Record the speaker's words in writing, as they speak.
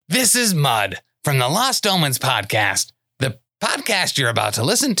This is Mud from the Lost Omens podcast. The podcast you're about to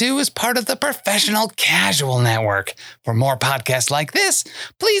listen to is part of the Professional Casual Network. For more podcasts like this,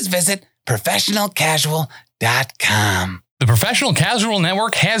 please visit professionalcasual.com. The Professional Casual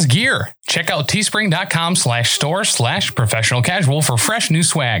Network has gear. Check out teespring.com/store/professionalcasual for fresh new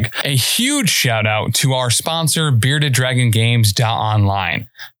swag. A huge shout out to our sponsor, beardeddragongames.online.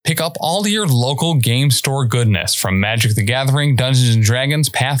 Pick up all your local game store goodness from Magic the Gathering, Dungeons & Dragons,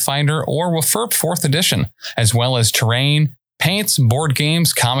 Pathfinder, or WFRP 4th edition, as well as terrain, paints, board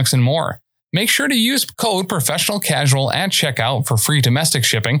games, comics, and more. Make sure to use code Professional Casual at checkout for free domestic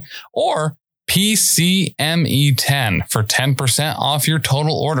shipping, or PCME10 for 10% off your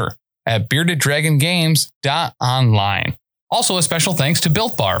total order at beardeddragongames.online. Also, a special thanks to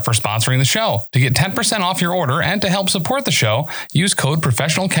Built Bar for sponsoring the show. To get 10% off your order and to help support the show, use code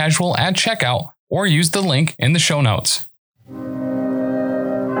Professional Casual at checkout or use the link in the show notes.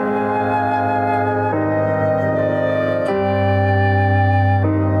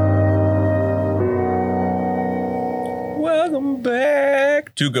 Welcome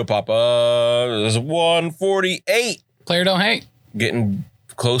back to Go Papa. There's 148. Player don't hate. Getting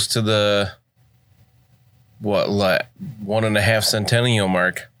close to the, what, like 1.5 centennial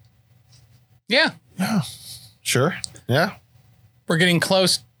mark. Yeah. Yeah. Sure. Yeah. We're getting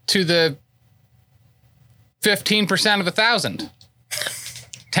close to the 15% of 1,000.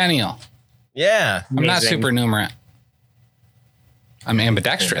 Tennial. Yeah. I'm not supernumerate. I'm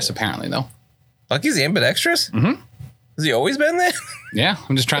ambidextrous, apparently, though. Lucky's ambidextrous? Mm-hmm. Has he always been there? Yeah,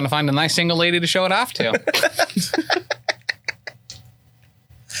 I'm just trying to find a nice single lady to show it off to.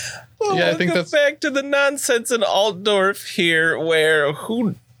 Well, Yeah, I think welcome back to the nonsense in Altdorf here, where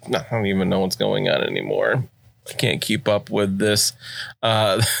I don't even know what's going on anymore. I can't keep up with this.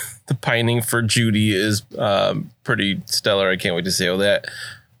 The pining for Judy is pretty stellar. I can't wait to see how that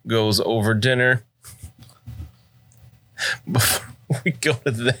goes over dinner. Before we go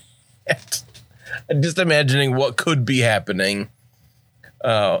to that, I'm just imagining what could be happening.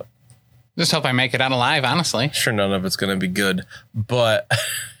 Just hope I make it out alive, honestly. Sure, none of it's going to be good, but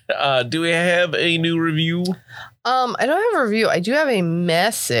do we have a new review? I don't have a review. I do have a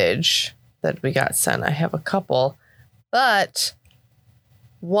message that we got sent. I have a couple, but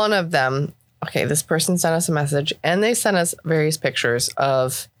one of them, okay, this person sent us a message and they sent us various pictures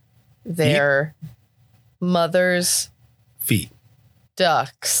of their mother's Feet.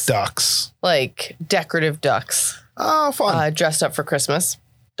 ducks, like decorative ducks, Oh, fun. dressed up for Christmas.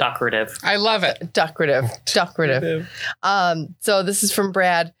 Decorative. I love it. Decorative. So this is from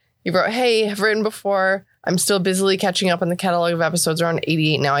Brad. He wrote, "Hey, I've written before. I'm still busily catching up on the catalog of episodes, around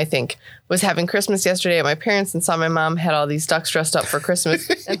 88 now, I think. Was having Christmas yesterday at my parents' and saw my mom had all these ducks dressed up for Christmas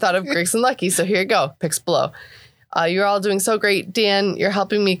and thought of Griggs and Lucky. So here you go. Pics below. You're all doing so great. Dan, you're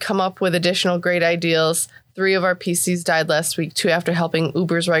helping me come up with additional great ideas. 3 of our PCs died last week, 2 after helping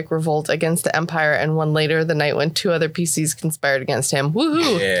Ubersreich revolt against the Empire, and 1 later the night when 2 other PCs conspired against him.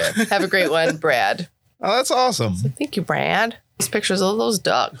 Woohoo! Yeah. Have a great one, Brad." Oh, that's awesome. Thank you, Brad. Those pictures of those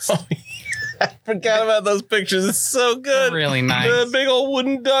ducks. I forgot about those pictures. It's so good. Really nice. The big old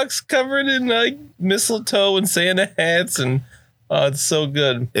wooden ducks covered in like mistletoe and Santa hats, and it's so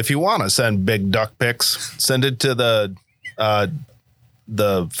good. If you want to send big duck pics, send it to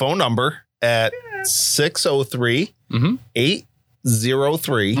the phone number at 603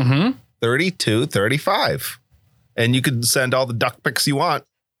 803 3235. And you can send all the duck pics you want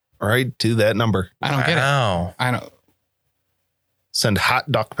right to that number. I don't get it. Wow. I don't. Send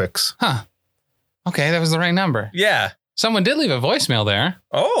hot duck pics. Huh. Okay, that was the right number. Yeah. Someone did leave a voicemail there.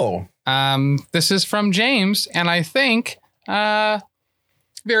 Oh. This is from James, and I think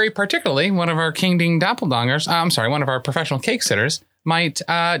very particularly one of our King Ding Doppelgangers, one of our professional cake sitters, might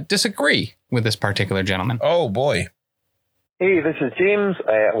disagree with this particular gentleman. Oh, boy. Hey, this is James.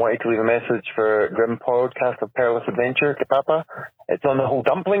 I wanted to leave a message for Grim Podcast of Perilous Adventure to Papa. It's on the whole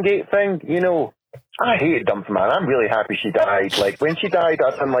Dumpling Gate thing. You know, I hated Dumpling, man. I'm really happy she died. Like, when she died,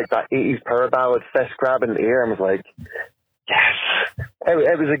 I done like that 80s power ballad, fist grab in the air, and was like, yes.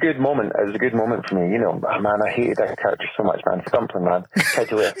 It was a good moment. It was a good moment for me. You know, man, I hated that character so much, man. Dumpling, man. Tried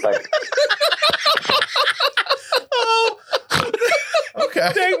to live, like... Oh. Okay.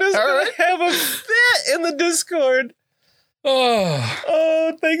 Dagna's All gonna right. have a fit in the Discord.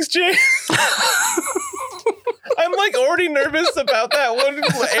 Oh, thanks, James. I'm like already nervous about that one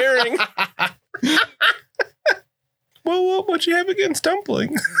airing. Well, what you have against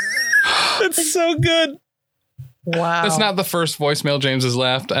Dumpling? That's so good. Wow. That's not the first voicemail James has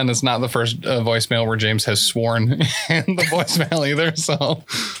left, and it's not the first voicemail where James has sworn in the voicemail either. So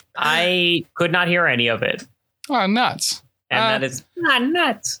I could not hear any of it. oh, nuts. And that is not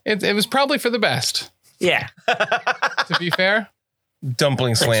nuts. It was probably for the best, Yeah. to be fair.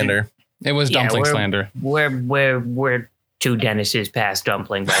 Dumpling slander. It was dumpling we're- slander. We're two Dennises past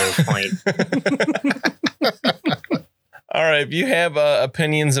dumpling by this point. All right. If you have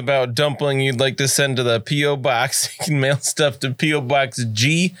opinions about dumpling you'd like to send to the P.O. Box, you can mail stuff to P.O. Box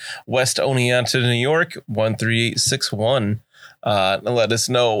G, West Oneonta, New York, 13861. Let us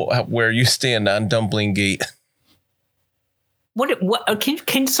know where you stand on Dumpling Gate. What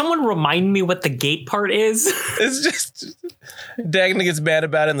can someone remind me what the gate part is? It's just Dagna gets mad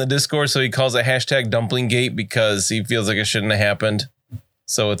about it in the Discord, so he calls it hashtag Dumpling Gate because he feels like it shouldn't have happened.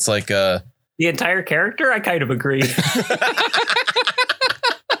 So it's like The entire character? I kind of agree.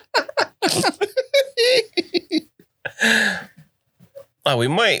 we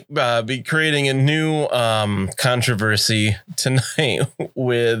might be creating a new controversy tonight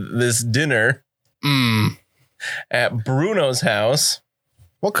with this dinner at Bruno's house.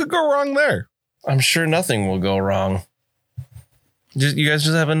 What could go wrong there? I'm sure nothing will go wrong. You guys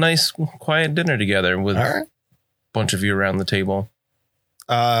just have a nice, quiet dinner together with All right. a bunch of you around the table.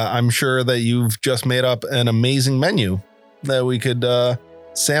 I'm sure that you've just made up an amazing menu that we could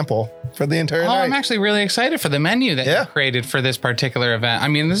sample for the entire Oh, night. I'm actually really excited for the menu that you created for this particular event. I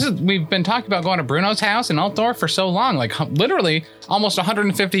mean, we've been talking about going to Bruno's house in Altdorf for so long, like literally almost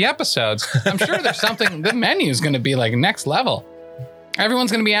 150 episodes. I'm sure there's something, the menu is going to be like next level.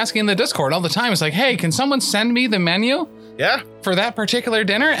 Everyone's going to be asking in the Discord all the time. It's like, hey, can someone send me the menu Yeah. for that particular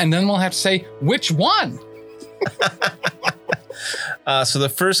dinner? And then we'll have to say which one. So the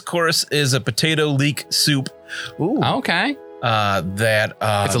first course is a potato leek soup. Ooh. Okay. That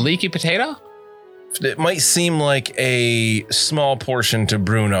It's a leaky potato? it might seem like a small portion to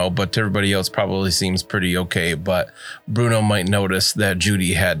Bruno, but to everybody else probably seems pretty okay. But Bruno might notice that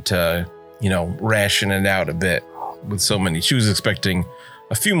Judy had to, ration it out a bit with so many. She was expecting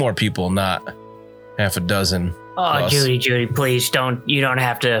a few more people, not half a dozen. Oh, plus. Judy, please don't. You don't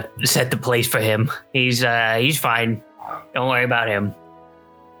have to set the place for him. He's fine. Don't worry about him.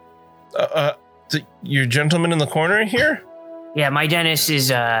 Your gentleman in the corner here? Yeah, my Dennis is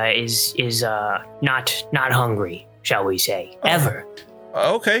not hungry, shall we say, ever.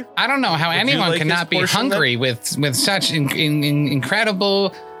 Okay. I don't know how Would you anyone like cannot his be portion hungry with such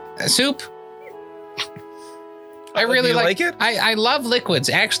incredible soup. I Do really you like it. I love liquids,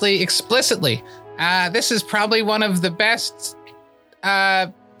 actually, explicitly. This is probably one of the best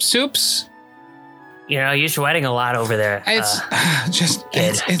soups. You're sweating a lot over there. It's just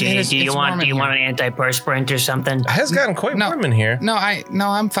kid. it's Do you warm want Uh, in here. an antiperspirant or something? It has gotten quite No. warm in here. No,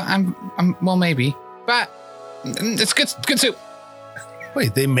 I'm fine. I'm well, maybe, but it's good soup.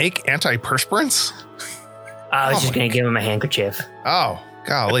 Wait, they make antiperspirants? I was just gonna give him a handkerchief. Oh,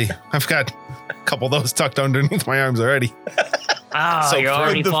 golly. I've got a couple of those tucked underneath my arms already. Oh, So you're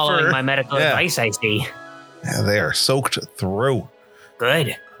already from the following fur. my medical Yeah. advice, I see. Yeah, they are soaked through.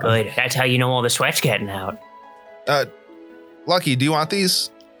 Good. That's how you know all the sweat's getting out. Lucky, do you want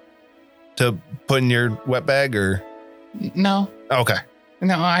these to put in your wet bag or? No, Okay.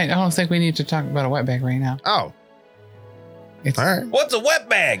 no, I don't think we need to talk about a wet bag right now. Oh, It's all right. What's a wet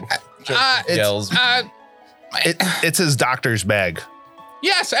bag? Yells. It's his doctor's bag.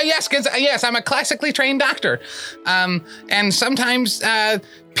 Yes, yes, I'm a classically trained doctor. And sometimes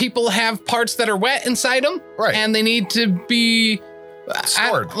people have parts that are wet inside them. Right. And they need to be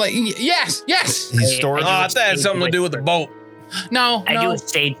Stored. Yes. He's stored. That had something to do with the boat. No, I do no. a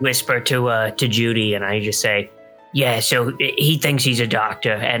stage whisper to Judy, and I just say, "Yeah." So he thinks he's a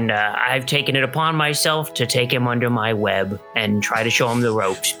doctor, and I've taken it upon myself to take him under my web and try to show him the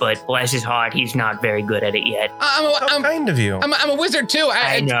ropes. But bless his heart, he's not very good at it yet. How I'm kind of you. a wizard too.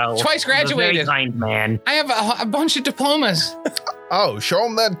 I know. Twice I'm a very graduated. kind man. I have a bunch of diplomas. Oh, show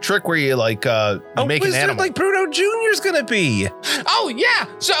him that trick where you like A make an wizard animal. like Bruno Jr.'s gonna be. Oh yeah.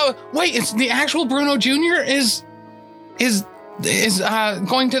 So wait, it's the actual Bruno Jr. is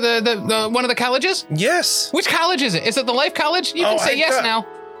going to the one of the colleges? Yes. Which college is it? Is it the Life College? You can say yes now.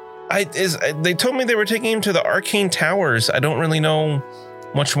 They told me they were taking him to the Arcane Towers. I don't really know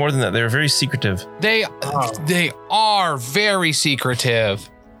much more than that. They were very secretive. They Oh. are very secretive.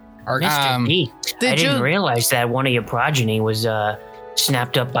 Mr. Pete, I didn't realize that one of your progeny was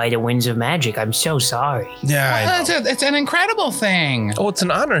snapped up by the winds of magic. I'm so sorry. Yeah. It's an incredible thing. Oh, it's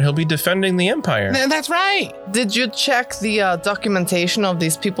an honor. He'll be defending the Empire. That's right. Did you check the documentation of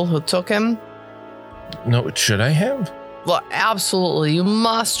these people who took him? No, should I have? Well, absolutely. You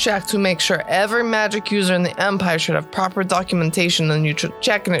must check to make sure every magic user in the Empire should have proper documentation, and you should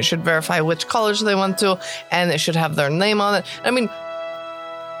check and it should verify which college they went to, and it should have their name on it. I mean,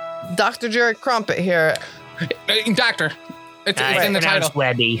 Dr. Jared Crumpet here. Doctor, It's in the title.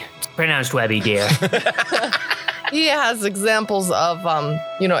 Webby. It's pronounced Webby, dear. He has examples of,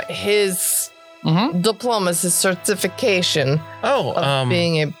 his diplomas, his certification of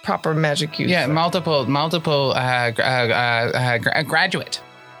being a proper magic user. Yeah, multiple graduate.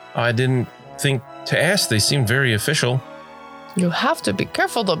 I didn't think to ask. They seem very official. You have to be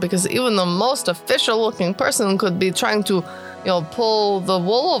careful, though, because even the most official-looking person could be trying to, pull the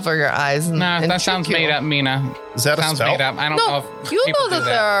wool over your eyes. And, Nah, and that trick sounds you. made up, Mina. Is that a Sounds spell? made up. I don't know if You people know do that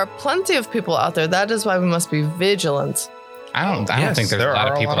there are plenty of people out there. That is why we must be vigilant. I don't Yes, think there's there a lot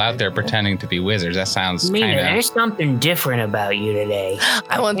are of a people lot of out there people. pretending to be wizards. That sounds Mina, kind of. there's something different about you today.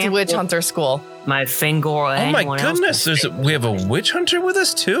 I went to can't witch put hunter school. My finger or Oh my anyone goodness! else's We have a witch hunter with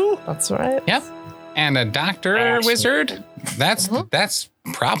us too. That's right. Yep. And a doctor Fascinating. wizard. That's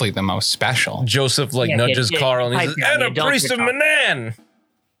probably the most special. Joseph Yeah, nudges yeah, Carl and he pipe says, down, "And the a adults priest are of talking." Manan."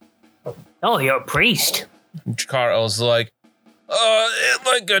 Oh, you're a priest. Carl's like,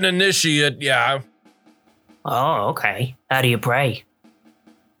 like an initiate, yeah. Oh, okay. How do you pray?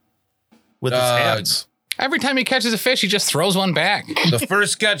 With his hands. Every time he catches a fish, he just throws one back. The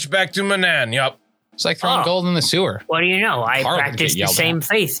first catch back to Manan. Yup. It's like throwing Oh. gold in the sewer. What do you know? I Carl would practice get the yelled same at.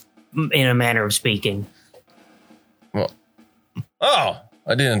 faith, in a manner of speaking. Oh,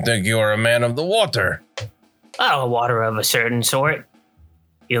 I didn't think you were a man of the water. Oh, water of a certain sort.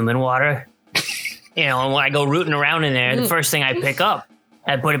 Human water. And when I go rooting around in there, the first thing I pick up,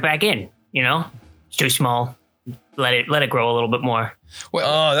 I put it back in. It's too small. Let it grow a little bit more.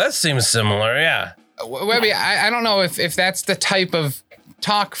 Oh, that seems similar, yeah. Webby, I don't know if that's the type of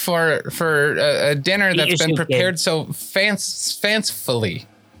talk for a dinner Eat that's your been soup, prepared kid. so fancifully.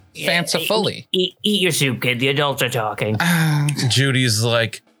 Fancifully. Eat your soup, kid. The adults are talking. Judy's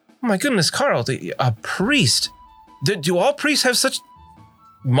like, oh my goodness, Carl, a priest. Do all priests have such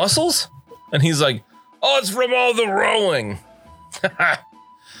muscles? And he's like, oh, it's from all the rowing.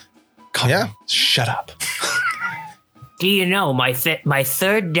 Yeah. Shut up. Do you know my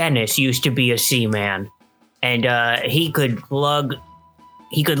third dentist used to be a seaman, and he could lug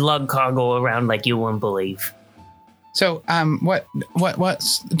cargo around like you wouldn't believe. So, what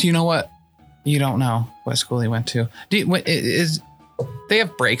do you know? What you don't know? What school he went to? They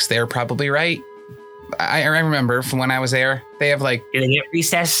have breaks there, probably, right? I remember from when I was there, they have like Do they get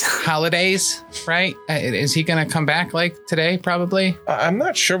recess? holidays, right? Is he gonna come back like today? Probably. I'm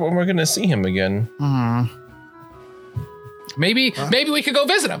not sure when we're going to see him again. Maybe we could go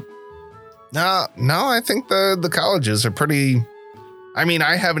visit him. No, I think the colleges are pretty. I mean,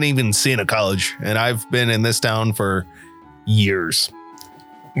 I haven't even seen a college, and I've been in this town for years.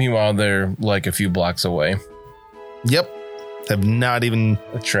 Meanwhile, they're like a few blocks away. Yep. Have not even.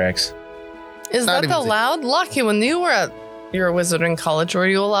 The tracks. Is Not that even- allowed? Lucky, when you were at your wizarding college, were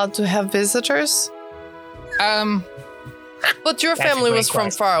you allowed to have visitors? But your That's a family great was from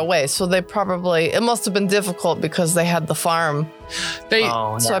question. far away, so it must have been difficult because they had the farm. They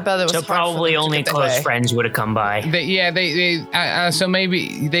Oh, So I bet it was so hard for probably them to only get close away. friends would have come by. so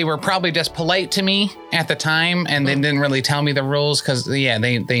maybe they were probably just polite to me at the time, and they didn't really tell me the rules because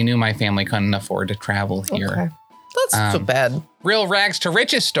they knew my family couldn't afford to travel here. Okay. That's too bad. Real rags to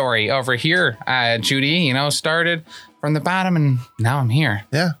riches story over here, Judy. Started from the bottom and now I'm here.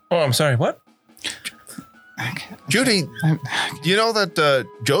 Yeah. Oh, I'm sorry, what? Judy, do you know that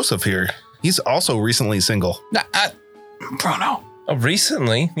Joseph here, he's also recently single? Bruno. Oh,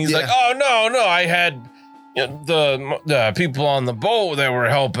 recently? He's Yeah. like, oh, no, I had the people on the boat that were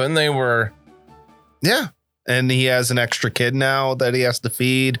helping. They were... Yeah. And he has an extra kid now that he has to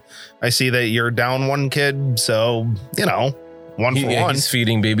feed. I see that you're down one kid, so, one for one. He's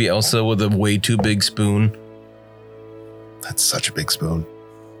feeding baby Elsa with a way too big spoon. That's such a big spoon.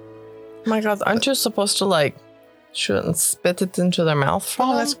 My God, aren't you supposed to shoot and spit it into their mouth? For Oh,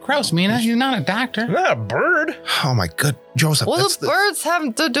 them? that's gross, Mina. You're not a doctor. Not a bird. Oh my good, Joseph. What That's do birds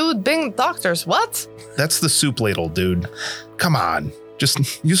have to do with being doctors? What? that's the soup ladle, dude. Come on.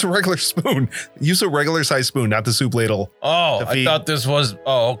 Just use a regular spoon. Use a regular size spoon, not the soup ladle. Oh, To I feed. thought this was...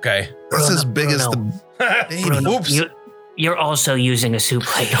 Oh, okay. That's Bruno, as big as Bruno. the baby. Bruno, Oops. you're also using a soup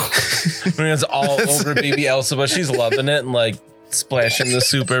ladle. I mean, it's all over baby Elsa, but she's loving it and splashing the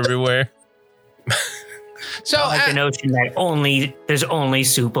soup everywhere. So, I like the notion that there's only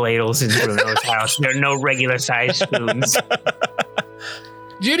soup ladles in Bruno's house. There are no regular sized spoons.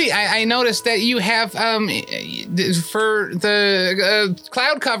 Judy, I noticed that you have, for the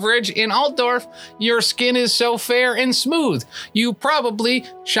cloud coverage in Altdorf, your skin is so fair and smooth. You probably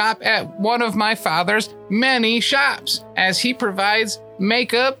shop at one of my father's many shops, as he provides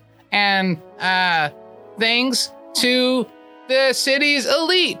makeup and things to the city's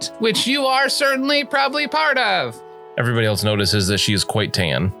elite, which you are certainly probably part of. everybody else notices that she is quite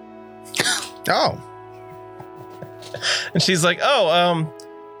tan. Oh, And she's like,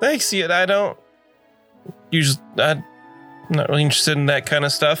 thanks. I don't usually, I'm not really interested in that kind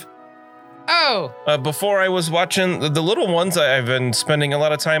of stuff. Oh, Before I was watching the little ones, I've been spending a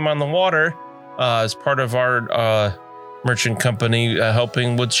lot of time on the water as part of our merchant company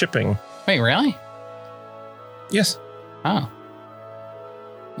helping with shipping. wait, really? Yes. Oh.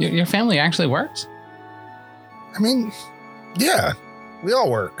 Your family actually works? I mean, yeah, we all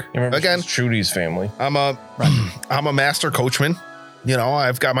work. You remember Again, she's Trudy's family. I'm a master coachman. You know,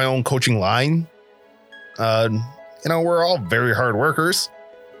 I've got my own coaching line. We're all very hard workers.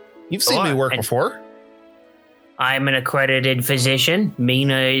 You've seen me Sure, work and- before. I'm an accredited physician.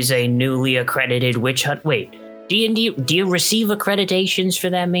 Mina is a newly accredited witch hunt. Wait, do you receive accreditations for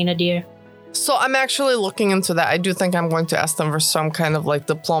that, Mina, dear? So I'm actually looking into that. I do think I'm going to ask them for some kind of like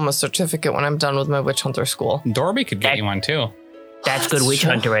diploma certificate when I'm done with my witch hunter school. Dorby could get you one too. That's good witch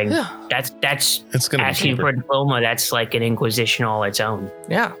Sure. hunting. Yeah. That's It's gonna be asking cheaper. for a diploma. That's like an inquisition all its own.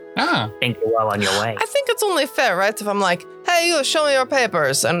 Yeah. Ah, Think you're well on your way. I think it's only fair, right? If I'm like, hey, you show me your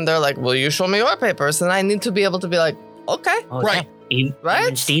papers. And they're like, well, you show me your papers. And I need to be able to be like, okay. Oh, right. yeah. Even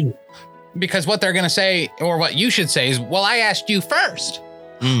Right? Steven. because what they're going to say, or what you should say is, well, I asked you first.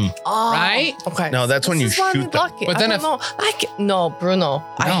 Oh, Right? Okay. No, that's when This you is why I'm shoot them. lucky. But I then don't know. Bruno,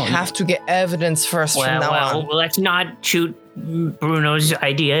 I No, have to get evidence first from now on. Well, let's not shoot Bruno's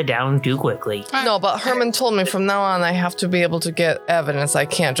idea down too quickly. No, but Herman told me from now on I have to be able to get evidence. I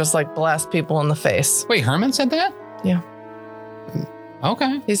can't just like blast people in the face. Wait, Herman said that? Yeah.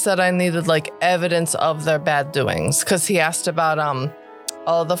 Okay. He said I needed like evidence of their bad doings because he asked about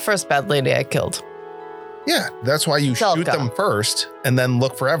the first bad lady I killed. Yeah, that's why you shoot Selka. them first and then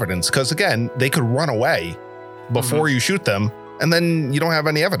look for evidence. Because again, they could run away before you shoot them, and then you don't have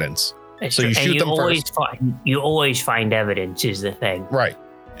any evidence. So you And shoot them always first. you always find evidence is the thing. Right.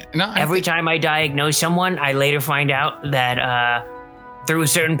 No, I Every think- time I diagnose someone, I later find out that through a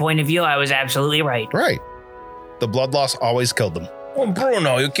certain point of view, I was absolutely right. Right. The blood loss always killed them. Well,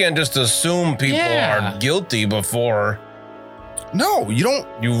 Bruno, you can't just assume people Yeah. are guilty before No, you don't.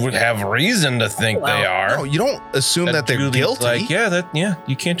 you have reason to think they Well, are. No, you don't assume that they're Judy's guilty. Like,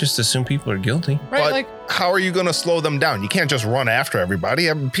 you can't just assume people are guilty. right, but like, how are you going to slow them down? You can't just run after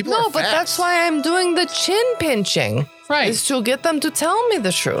everybody. I mean, people No, are but fast. that's why I'm doing the chin pinching. right. Is to get them to tell me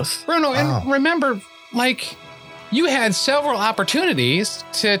the truth. Bruno, and Oh. remember, like, you had several opportunities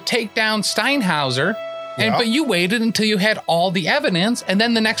to take down Steinhauser, Yeah. but you waited until you had all the evidence, and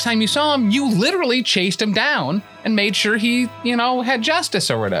then the next time you saw him, you literally chased him down and made sure he, had justice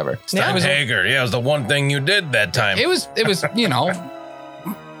or whatever. Yeah. It was, Hager, it was the one thing you did that time. it was,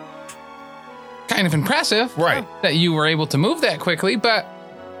 kind of impressive, Right. that you were able to move that quickly, but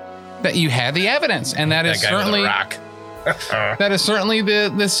that you had the evidence, and that that is guy with certainly the rock. that is certainly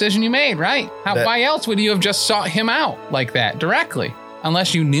the decision you made, right? That- Why else would you have just sought him out like that directly?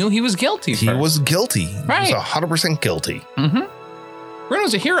 Unless you knew he was guilty. He was guilty. Right. He was 100% guilty. Mm-hmm.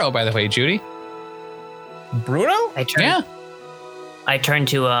 Bruno's a hero, by the way, Judy. Bruno? I turned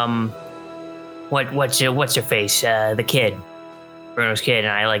to what's her face? The kid, Bruno's kid,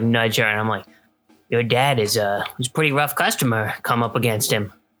 and I like nudge her, and I'm like, your dad is he's a pretty rough customer. Come up against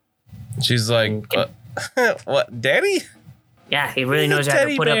him. She's like, what, daddy? Yeah, he really He's a knows how to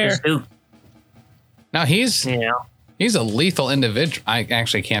teddy put up his bear. suit. Now he's You know. he's a lethal individual. I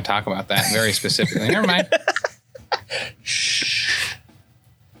actually can't talk about that very specifically. Never mind.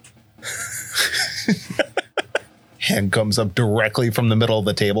 Hand comes up directly from the middle of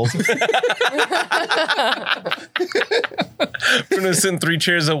the table. Bruno's sitting 3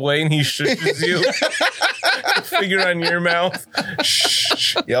 chairs away and he shushes you. Finger on your mouth.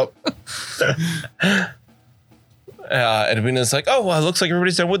 Shh. Yep. Edwina's like, oh, well, it looks like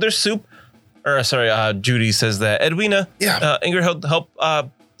everybody's done with their soup. Or sorry, Judy says that. Edwina, Yeah. Ingrid, help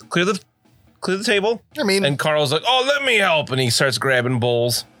clear the table. I mean, And Carl's like, oh, let me help. And he starts grabbing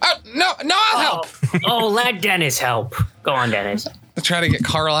bowls. Oh, no, I'll help. Oh, let Dennis help. Go on, Dennis. To try to get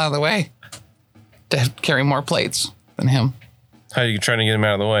Carl out of the way. To carry more plates than him How are you trying to get him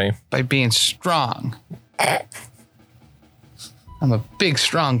out of the way? by being strong. I'm a big,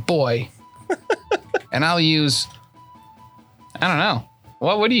 strong boy. And I'll use, I don't know.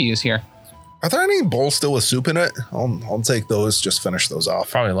 What would you use here? are there any bowls still with soup in it? I'll take those. Just finish those off.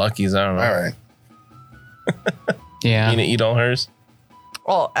 Probably Lucky's. I don't know. All right. Yeah. You gonna eat all hers?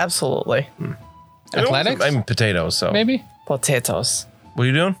 Oh, absolutely. Athletics? I'm potatoes, so. Maybe? Potatoes. What are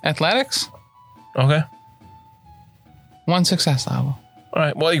you doing? Athletics? Okay. 1 success level. All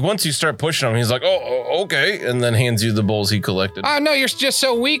right. Well, once you start pushing him, he's like, oh, okay. And then hands you the bowls he collected. Oh, no, you're just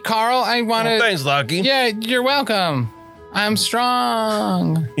so weak, Carl. I want to. Thanks, Lucky. Yeah, you're welcome. I'm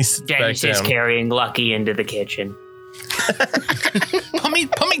strong. He's back Dennis is down. carrying Lucky into the kitchen. Put me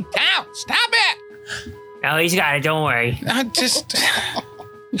down. Stop it. Oh, he's got it. Don't worry.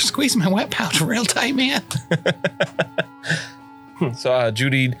 You're squeezing my wet pouch real tight, man. So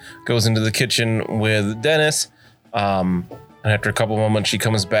Judy goes into the kitchen with Dennis. And after a couple moments, she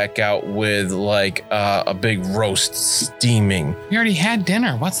comes back out with like a big roast steaming. You already had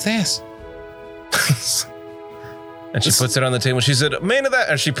dinner. What's this? And she puts it on the table. She said, man of that.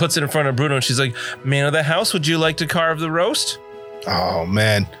 And she puts it in front of Bruno. And she's like, man of the house, would you like to carve the roast? Oh,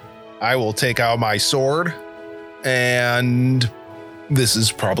 man. I will take out my sword. And this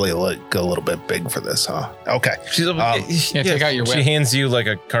is probably like a little bit big for this, huh? Okay. She's like, Yeah, take out your She whip. hands you like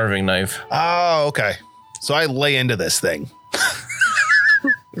a carving knife. Oh, okay. So I lay into this thing.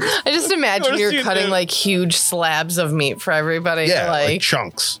 I just imagine course you're you cutting do. like huge slabs of meat for everybody. Yeah, like like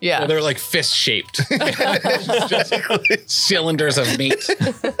chunks. yeah. Well, they're like fist shaped. Cylinders of meat.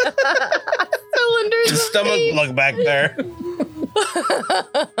 Cylinders. The stomach plug back there.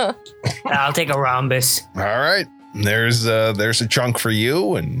 I'll take a rhombus. All right. There's a chunk for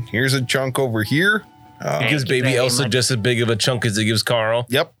you, and here's a chunk over here. He Thank gives you baby very Elsa much. just as big of a chunk as he gives Carl.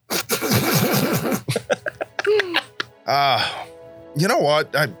 Yep. You know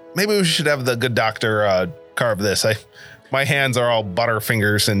what? Maybe we should have the good doctor carve this. My hands are all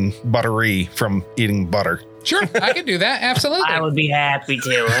butterfingers and buttery from eating butter. Sure, I could do that. Absolutely. I would be happy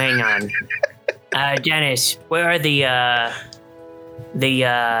to. Hang on. Dennis, where are the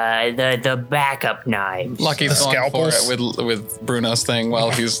backup knives? Lucky's The going for scalpels? it with Bruno's thing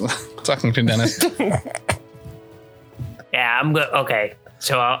while he's talking to Dennis. Yeah, I'm good. Okay,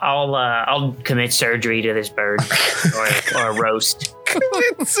 so I'll commit surgery to this bird or roast.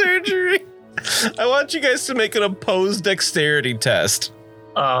 Surgery. I want you guys to make an opposed dexterity test.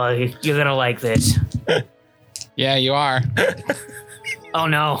 Oh, you're gonna like this. Yeah, you are. Oh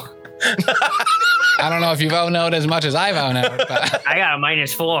no, I don't know if you've O-noed as much as I've O-noed, but I got a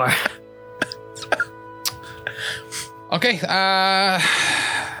 -4. okay.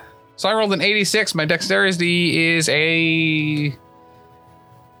 So I rolled an 86. My dexterity is a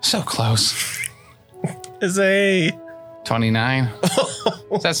so close. Is a 29.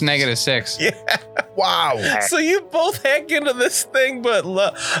 So that's -6. Wow. so you both hack into this thing, but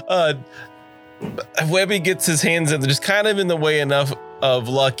Webby gets his hands in just kind of in the way enough of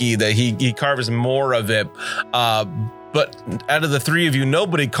Lucky that he carves more of it. But out of the three of you,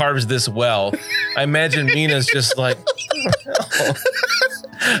 nobody carves this well. I imagine Mina's just like,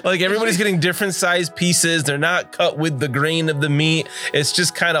 like everybody's getting different sized pieces. They're not cut with the grain of the meat. It's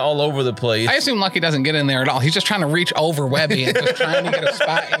just kind of all over the place. I assume Lucky doesn't get in there at all. He's just trying to reach over Webby and just trying to get a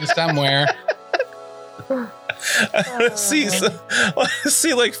spot in somewhere. I want to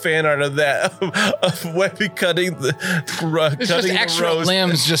see like fan art of that of Webby cutting the It's just cutting the extra roast.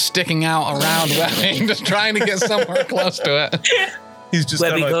 limbs just sticking out around Webby, just trying to get somewhere close to it. He's just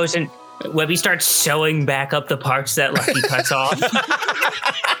Webby kinda like, goes and Webby starts sewing back up the parts that Lucky cuts off.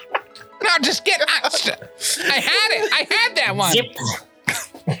 No, just get. I had it. I had that one. Zip.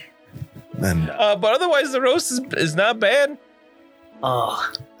 And but otherwise the roast is not bad.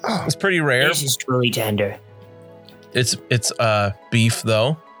 Oh, It's pretty rare. this is truly tender. It's beef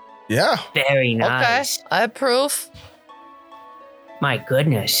though. yeah. Very Okay. nice. I approve. My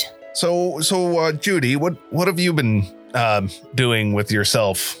goodness. So Judy, what have you been doing with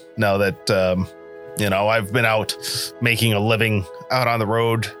yourself now that I've been out making a living out on the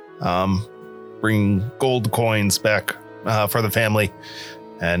road, bringing gold coins back for the family,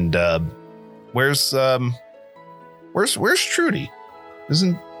 and where's Trudy?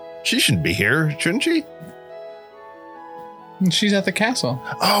 She shouldn't be here, shouldn't she? She's at the castle.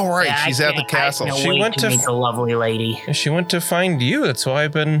 Oh right, Yeah, she's at the castle. I can't She wait went to to meet the lovely lady. And she went to find you. That's why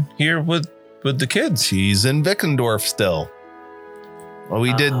I've been here with the kids. She's in Vickendorf still. Well,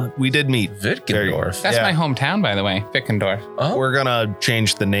 we did meet. Wittgendorf. That's Yeah. my hometown, by the way, Vickendorf. Oh, We're gonna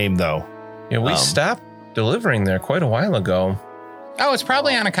change the name though. yeah, we stopped delivering there quite a while ago. Oh, it's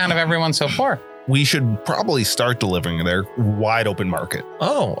probably on account of everyone so poor. We should probably start delivering there. Wide open market.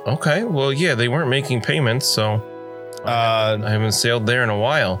 Oh, okay. Well, yeah, they weren't making payments, so I haven't sailed there in a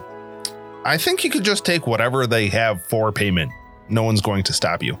while. I think you could just take whatever they have for payment. No one's going to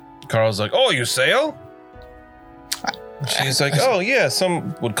stop you. Carl's like, "Oh, you sail?" She's like, "Oh, yeah."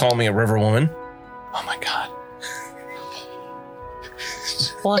 Some would call me a river woman. Oh my God.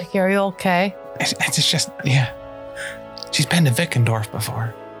 Well, are you okay? It's just, yeah. She's been to Vickendorf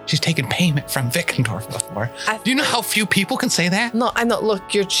before. she's taken payment from Vickendorf before. Do you know how few people can say that? No, I know.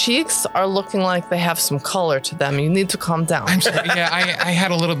 Look, your cheeks are looking like they have some color to them. You need to calm down. I'm sorry. Yeah, I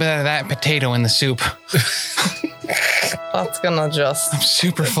had a little bit of that potato in the soup. That's gonna just. I'm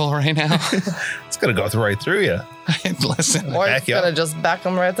super full right now. It's gonna go right through you. Listen. Or Back it's you up. gonna just back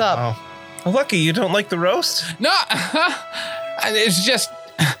them right up. Oh, Lucky you don't like the roast? No, it's just.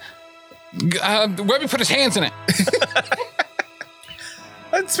 Webby put his hands in it.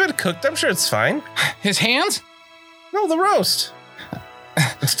 It's been cooked. I'm sure it's fine. His hands? No, the roast.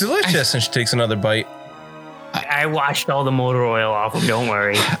 It's delicious. And she takes another bite. I washed all the motor oil off him. Don't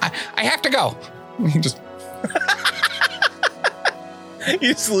worry. I have to go. He just.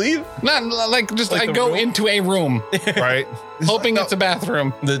 You just leave? Not like just Like I the go room? into a room right. hoping it's a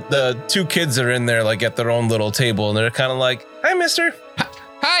bathroom. The two kids are in there, like at their own little table, and they're kind of like, "Hi, mister."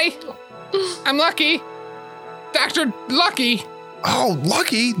 Hi, I'm Lucky. Dr. Lucky. Oh,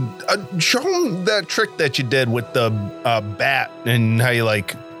 Lucky. Show him that trick that you did with the bat and how you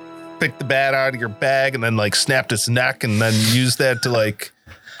like picked the bat out of your bag and then like snapped its neck and then used that to like,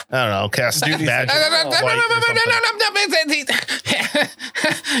 I don't know, cast magic.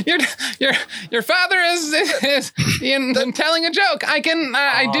 Your father is in telling a joke. I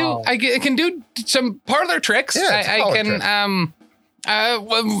can do some parlor tricks. Yeah, it's a I parlor can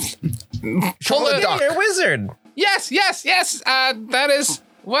Pull a duck. You're a wizard. Yes. That is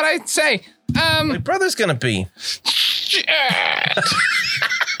what I say. My brother's gonna be.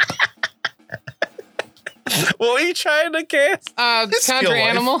 What were you trying to cast? Conjure skill life.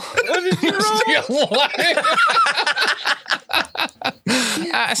 animal. What did you roll?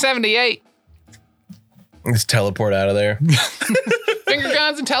 78. Just teleport out of there. Finger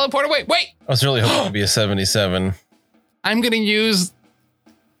guns and teleport away. Wait. I was really hoping to be a 77. I'm going to use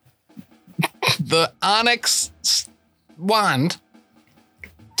the Onyx wand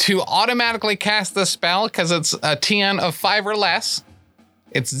to automatically cast the spell because it's a TN of 5 or less.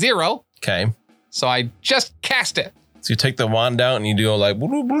 It's 0. Okay. So I just cast it. So you take the wand out and you do like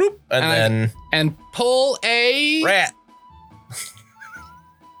bloop, bloop, and And pull a... rat.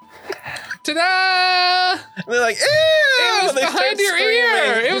 Ta-da! And they're like, ew! It was They start behind your screaming.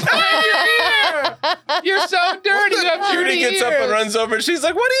 ear. It was behind your ear. You're so dirty. You have Judy dirty gets up and ears. runs over and she's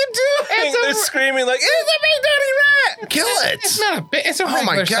like, what are you doing? It's a They're r- screaming like, it's a big dirty rat! Kill it. It's not a bit. It's a Oh my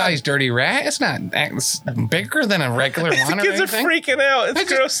regular God. sized dirty rat. It's not it's bigger than a regular The one or kids are anything. freaking out. It's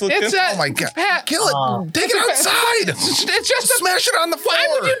gross looking. It's a, Oh my God. Pat, Kill it. Take it outside. It's just a, Smash it on the floor. why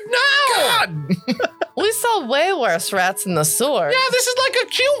would you know? God. We saw way worse rats in the sewer. Yeah, this is like a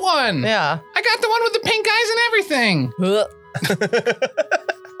cute one. Yeah. I got the one with the pink eyes and everything.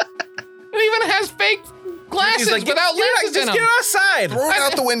 It even has fake glasses He's like, without lenses in just them. get outside. Throw it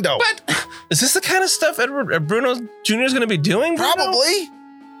out the window. But Is this the kind of stuff Edward Bruno Jr. is going to be doing? Bruno? Probably.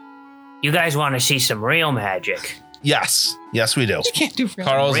 You guys want to see some real magic? Yes. Yes, we do. you can't do real.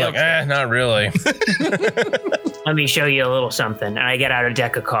 Carl's Real like, not really. Let me show you a little something. And I get out a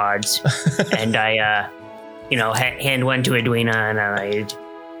deck of cards, and I, hand one to Edwina, and I,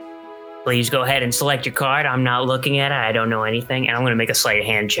 please go ahead and select your card. I'm not looking at it. I don't know anything, and I'm going to make a sleight of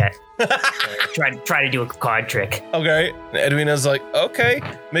hand check. Try to do a card trick. Okay. And Edwina's like, okay,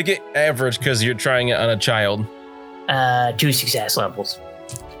 make it average because you're trying it on a child. 2 success levels.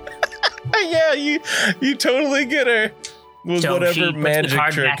 Yeah, you totally get her with So whatever she puts the magic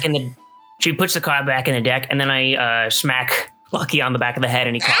card trick. back in the. She puts the card back in the deck, and then I smack Lucky on the back of the head,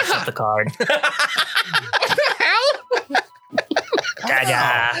 and he coughs up the card.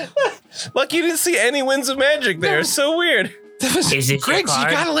 Ta-da! Lucky you didn't see any winds of magic there. So weird. That was, Is this your Griggs, you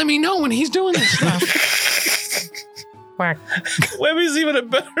card? gotta let me know when he's doing this stuff. Webby's even a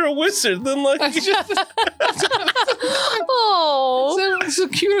better wizard than Lucky. That's just Oh. it's the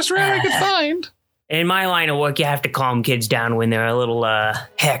cutest rat I could find. In my line of work, you have to calm kids down when they're a little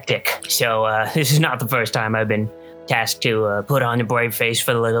hectic. So this is not the first time I've been tasked to put on a brave face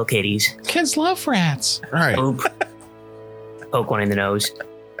for the little kiddies. Kids love rats. Right. Oop. Poke one in the nose.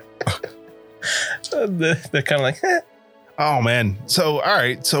 They're kind of like, Oh man. So all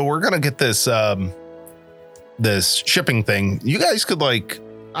right. So we're gonna get this this shipping thing. You guys could like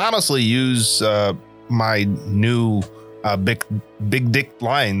honestly use my new big dick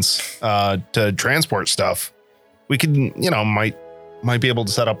lines to transport stuff. We could might be able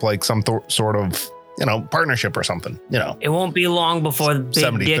to set up like some sort of partnership or something. It won't be long before the big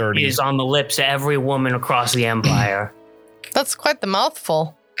 70-30. dick is on the lips of every woman across the empire. That's quite the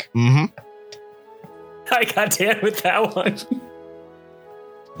mouthful. Mm-hmm. I got down with that one.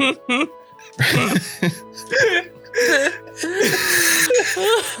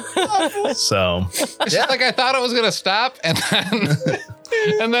 So It's just like I thought it was gonna stop, and then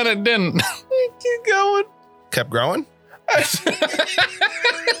And then it didn't. Keep going. Kept growing.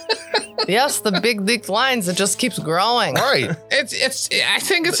 Yes, the big dick lines, it just keeps growing. Right. I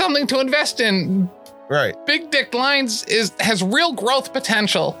think it's something to invest in. Right. Big dick lines has real growth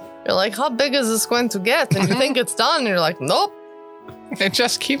potential. You're like, how big is this going to get? And you think it's done, and you're like, nope. It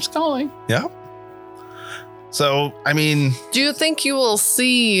just keeps going. Yeah. So, I mean, Do you think you will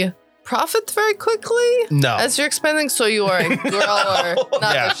see profit very quickly no. as you're expanding? So you are a grower,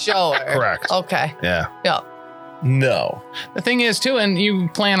 not Yeah. a shower. Correct. Okay. Yeah. Yeah. No. The thing is, too, and you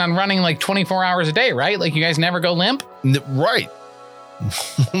plan on running like 24 hours a day, right? Like you guys never go limp? Right.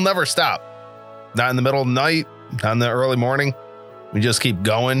 We'll never stop. Not in the middle of the night, not in the early morning. We just keep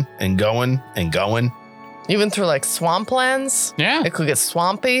going and going and going. Even through like swamplands, Yeah. it could get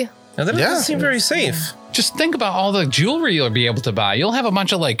swampy. Now, that Yeah. doesn't seem very safe. Just think about all the jewelry you'll be able to buy. You'll have a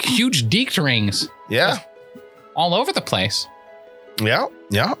bunch of like huge deeked rings Yeah. all over the place. Yeah.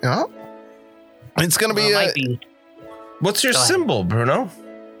 Yeah. Yeah. It's going to Well, be it might be What's your Go ahead. symbol, Bruno?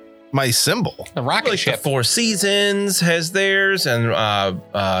 my symbol. The rocket Like the ship. Four Seasons has theirs, and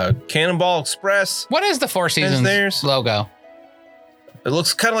Cannonball Express. What is the Four Seasons theirs. logo? It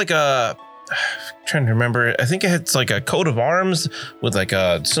looks kind of like a. I'm trying to remember. I think it's like a coat of arms with like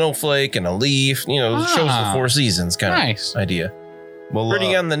a snowflake and a leaf. You know, it shows the Ah. Four Seasons kind Nice. of idea. We'll,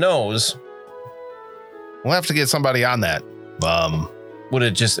 Pretty on the nose. we'll have to get somebody on that. Would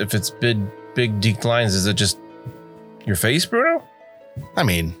it just, if it's big deep lines, is it just your face, Bruno? I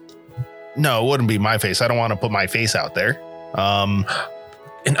mean, no, it wouldn't be my face. I don't want to put my face out there.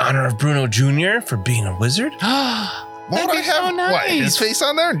 In honor of Bruno Jr. for being a wizard? Would be I have so what, his nice. face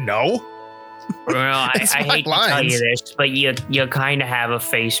on there? No. Bruno, I It's my hate to tell lines. you this, but you kind of have a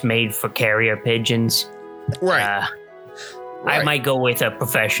face made for carrier pigeons. Right. I Right. might go with a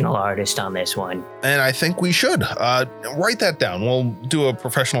professional artist on this one. And I think we should write that down. We'll do a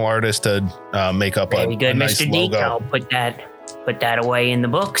professional artist to make up a Very good, nice Mr. Deke. logo. I'll put that away in the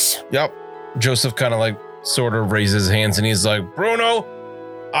books. Yep. Joseph kind of like sort of raises his hands and he's like, Bruno,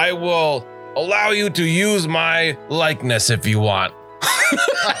 I will allow you to use my likeness if you want.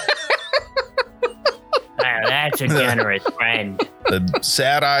 Wow, that's a generous friend. The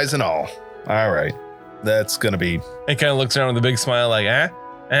sad eyes and all. All right. That's going to be. He kind of looks around with a big smile like,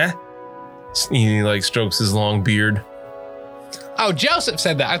 He like strokes his long beard. Oh, Joseph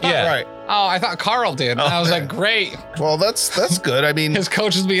said that. I thought. Yeah. Right. Oh, I thought Carl did. And I was like, great. Well, that's good. I mean, His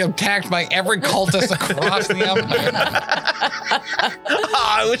coach is being attacked by every cultist across the empire.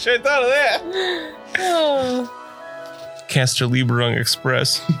 I wish I thought of that. Castor Lieberung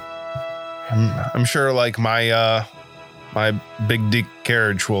Express. I'm sure like my my big dick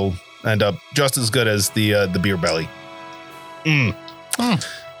carriage will end up just as good as the beer belly.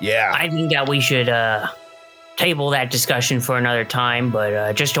 Yeah. I think that we should table that discussion for another time,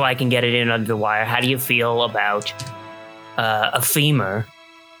 but just so I can get it in under the wire, how do you feel about a femur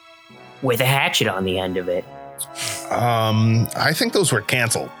with a hatchet on the end of it? I think those were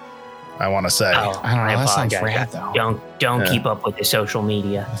canceled. I want to say. Oh, I don't know. That sounds apologize. rad, though. Don't Yeah. keep up with the social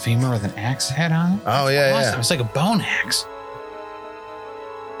media. A femur with an axe head on it? Oh, yeah, Awesome. yeah. It's like a bone axe,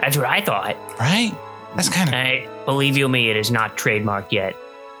 That's what I thought. right? That's kind of. I believe you me, it is not trademarked yet.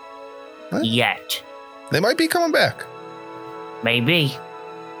 What? Yet. They might be coming back. Maybe.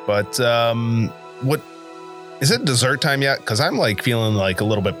 But what is it dessert time yet? Because I'm like feeling like a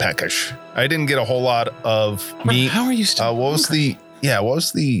little bit peckish. I didn't get a whole lot of meat. How are you still? What was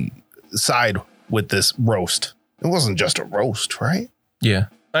the side with this roast? It wasn't just a roast, right? Yeah.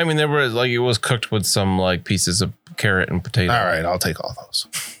 I mean, there were like, it was cooked with some like pieces of carrot and potato. All right, I'll take all those.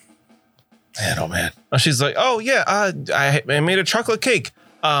 Man, oh man. She's like, oh yeah, I made a chocolate cake.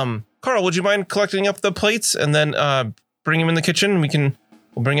 Carl, would you mind collecting up the plates and then bring them in the kitchen?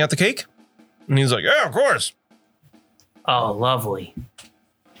 We'll bring out the cake. And he's like, yeah, of course. Oh, lovely.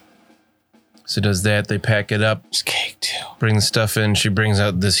 So does that. They pack it up, It's cake, too. bring the stuff in. She brings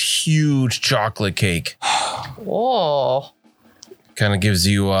out this huge chocolate cake. Whoa. Kind of gives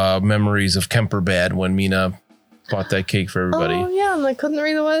you memories of Kemperbad when Mina bought that cake for everybody. Oh, yeah, and I couldn't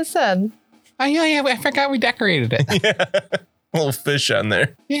read what it said. Oh, yeah. I forgot we decorated it. Little fish on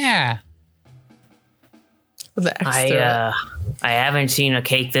there. Yeah. With the extra. I haven't seen a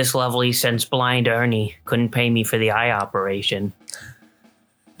cake this lovely since Blind Ernie couldn't pay me for the eye operation.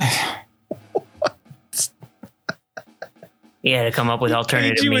 He had to come up with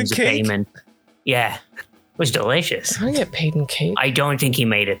alternative you a means of cake? payment. Yeah, it was delicious. I get paid in cake. I don't think he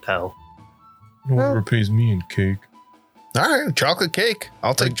made it though. Whoever pays me in cake. All right, chocolate cake.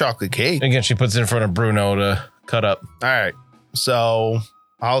 I'll take chocolate cake. Again, she puts it in front of Bruno to cut up. All right. So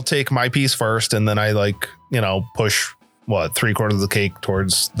I'll take my piece first, and then I push 3/4 of the cake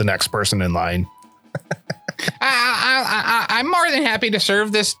towards the next person in line. I'm more than happy to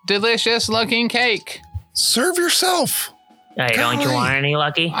serve this delicious looking cake. Serve yourself. Hey, don't you Golly. want any,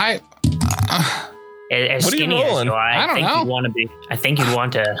 Lucky? I As What are you skinny as rolling? you are, I don't think know. you'd want to be. I think you'd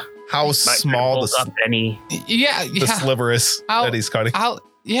want to. How might small bulk up any. the sliver is I'll- that he's cutting. How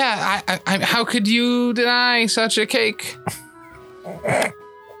could you deny such a cake?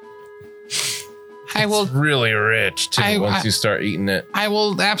 I will. Really rich too. Once you start eating it. I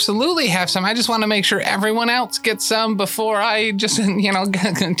will absolutely have some. I just want to make sure everyone else gets some before I just,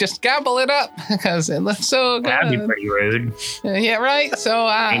 just gobble it up because it looks so good. That'd be pretty rude. Yeah, right. So,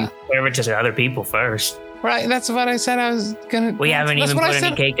 I mean, serve it to other people first. right. That's what I said. I was gonna. We haven't that's even what put I any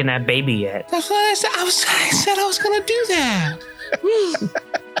said. cake in that baby yet. That's what I said. I said I was gonna do that.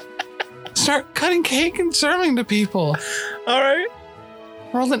 Start cutting cake and serving to people. All right.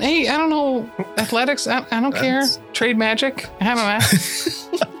 Rolled an 8. I don't know. Athletics. I don't care. That's- Trade magic. I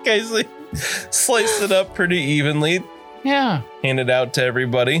don't know. Okay, so slice it up pretty evenly. Yeah. Hand it out to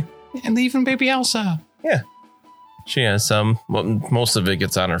everybody. And even baby Elsa. She has some. Well, most of it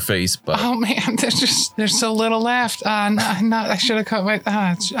gets on her face, but Oh man, there's so little left. I should have cut my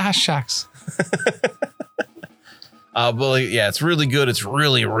shucks. yeah, it's really good. It's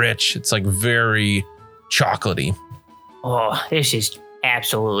really rich. It's like very chocolatey. Oh, this is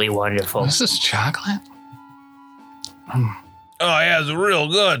absolutely wonderful. This is chocolate. Oh yeah, it's real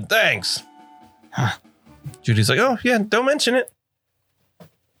good. Thanks. Huh. Judy's like, oh yeah, don't mention it.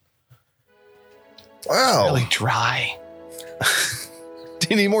 Wow. Really dry. Do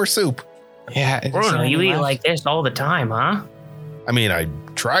you need more soup? Yeah. is there Bruno, any you eat left? like this all the time, huh? I mean, I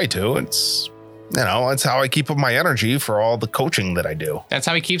try to. It's it's how I keep up my energy for all the coaching that I do. That's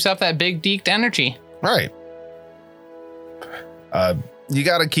how he keeps up that big deeked energy. Right. You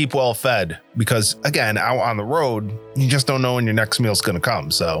got to keep well fed because, again, out on the road, you just don't know when your next meal's going to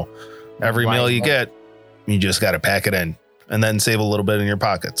come. So every meal you get, you just got to pack it in and then save a little bit in your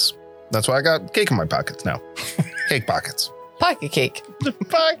pockets. That's why I got cake in my pockets now. Cake pockets. Pocket cake.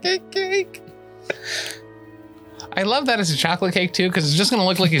 Pocket cake. I love that it's a chocolate cake too, because it's just gonna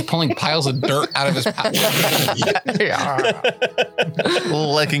look like he's pulling piles of dirt out of his mouth.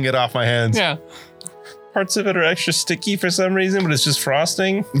 Licking it off my hands. Yeah. Parts of it are extra sticky for some reason, but it's just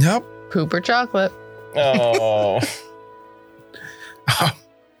frosting. Yep. Poop or chocolate. Oh.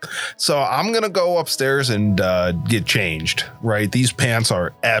 So I'm going to go upstairs and get changed, right? These pants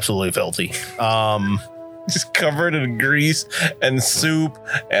are absolutely filthy. Just covered in grease and soup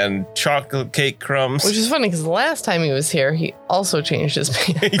and chocolate cake crumbs. Which is funny because the last time he was here, he also changed his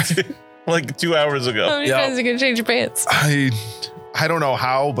pants. Like 2 hours ago. How many Yeah. times are you going to change your pants? I don't know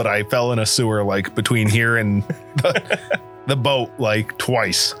how, but I fell in a sewer like between here and the boat like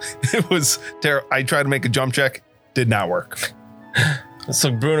twice. It was terrible. I tried to make a jump check. Did not work.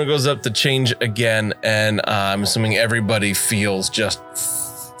 So Bruno goes up to change again, and I'm assuming everybody feels just,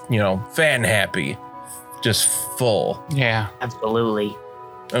 fan happy. Just full. Yeah. Absolutely.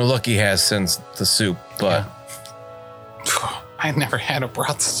 And Lucky has since the soup, but I've never had a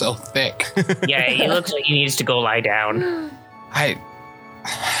broth so thick. Yeah, he looks like he needs to go lie down. I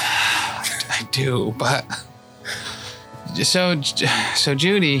do, but so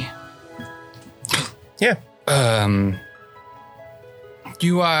Judy. Yeah.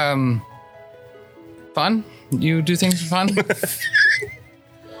 You fun? You do things for fun?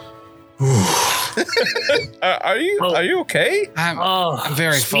 are you okay? I'm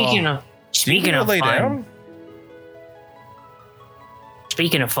very speaking full. of speaking of lay fun. down?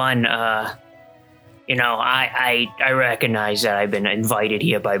 Speaking of fun, I recognize that I've been invited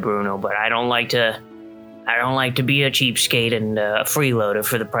here by Bruno, but I don't like to be a cheapskate and a freeloader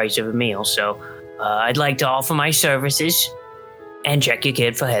for the price of a meal. So I'd like to offer my services and check your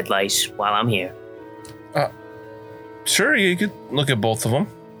kid for head lice while I'm here. Sure, you could look at both of them.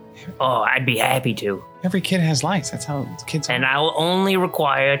 Oh, I'd be happy to. Every kid has lice. That's how kids are. And I'll only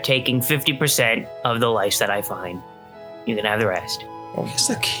require taking 50% of the lice that I find. You can have the rest. He's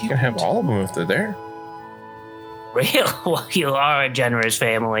the You kid. can have all of them if they're there. Real? Well, you are a generous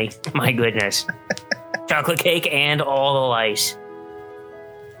family. My goodness. Chocolate cake and all the lice.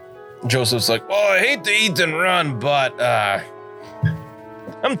 Joseph's like, well, I hate to eat and run, but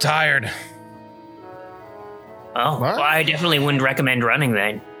I'm tired. Oh, What? well, I definitely wouldn't recommend running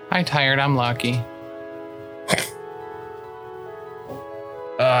then. I'm tired. I'm lucky.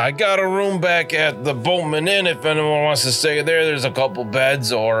 I got a room back at the Boatman Inn if anyone wants to stay there. There's a couple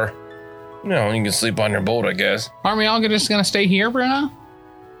beds, or, you can sleep on your boat, I guess. Aren't we all just gonna stay here, Bruno?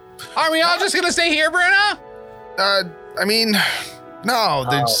 Are we all just gonna stay here, Bruno? I mean, No,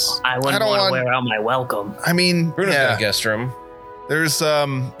 there's. I wouldn't don't want to want- wear out my welcome. I mean, Bruno's got yeah, a guest room.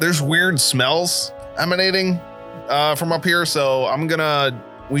 there's weird smells emanating from up here, so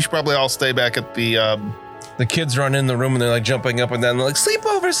we should probably all stay back at the. The kids run in the room and they're like jumping up and down. They're like,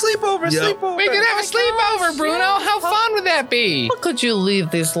 sleepover. Yep. We could have a sleepover, Bruno. How fun would that be? How could you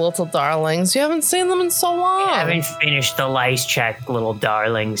leave these little darlings? You haven't seen them in so long. I haven't finished the lice check, little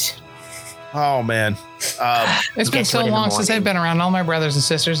darlings. Oh man, It's been Get to so it in the long since morning. I've been around all my brothers and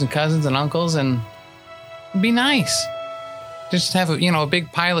sisters and cousins and uncles, and it'd be nice. Just have a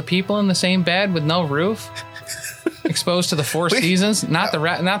big pile of people in the same bed with no roof, exposed to the four seasons. Not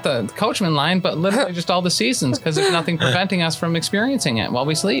the coachman line, but literally just all the seasons, because there's nothing preventing us from experiencing it while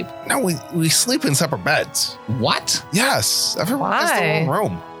we sleep. no, we sleep in separate beds. What? Yes, everyone has their own Why?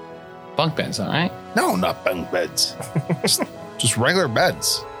 room. Bunk beds, all right? No, not bunk beds. just regular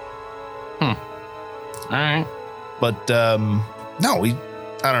beds. All right. But no,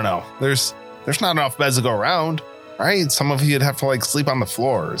 I don't know. There's not enough beds to go around, right? Some of you'd have to like sleep on the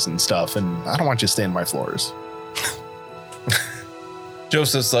floors and stuff, and I don't want you staying on my floors.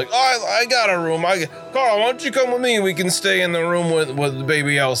 Joseph's like, oh, I got a room. Carl, why don't you come with me? We can stay in the room with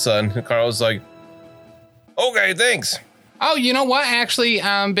baby Elsa. And Carl's like, okay, thanks. Oh, you know what? Actually,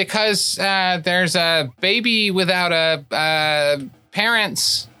 because there's a baby without a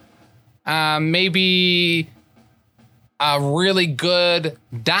parents, maybe a really good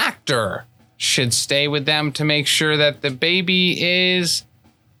doctor should stay with them to make sure that the baby is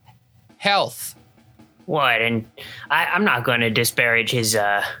health. What? And I'm not going to disparage his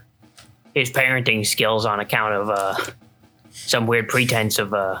parenting skills on account of some weird pretense of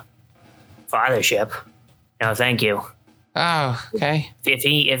fathership. No, thank you. Oh, okay. If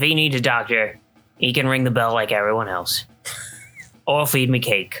he needs a doctor, he can ring the bell like everyone else, or feed me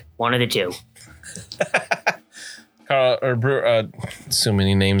cake. One of the two. Carl or so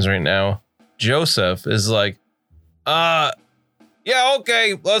many names right now. Joseph is like, yeah,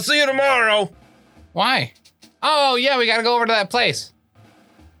 okay. I'll see you tomorrow. Why? Oh, yeah, we got to go over to that place.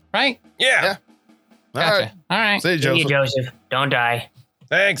 Right? Yeah. All Gotcha. right. All right. Say, See you, Joseph. Joseph. Don't die.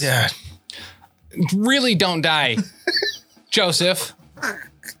 Thanks. Yeah. Really don't die, Joseph.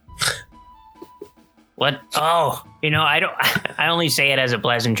 What? Oh, I only say it as a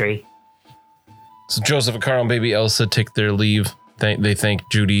pleasantry. So Joseph and Carl and baby Elsa take their leave. They thank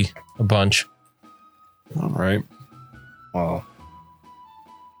Judy a bunch. All right. Well,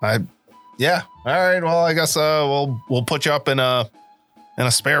 yeah. All right. Well, I guess we'll put you up in a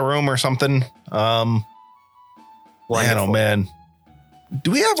spare room or something. Man, oh man.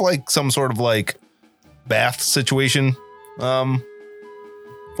 Do we have like some sort of like bath situation for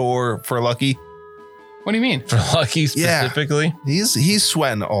Lucky? What do you mean? For Lucky specifically. He's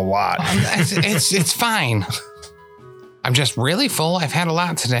sweating a lot. It's fine. I'm just really full. I've had a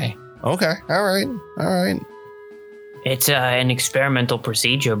lot today. Okay. All right. It's an experimental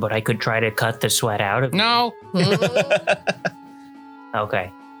procedure, but I could try to cut the sweat out of it. No,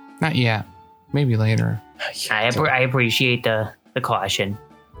 Okay. not yet. Maybe later. I appreciate the caution.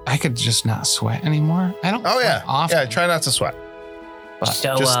 I could just not sweat anymore. I don't. Oh sweat yeah. often. Yeah. Try not to sweat.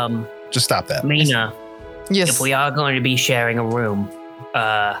 So, Just stop that. Mina, Yes. if we are going to be sharing a room,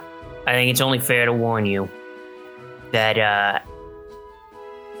 I think it's only fair to warn you that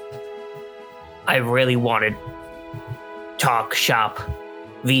I really want to talk shop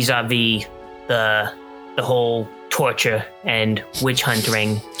vis-a-vis the whole torture and witch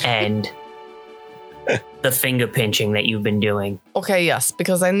hunting and the finger pinching that you've been doing. Okay, yes,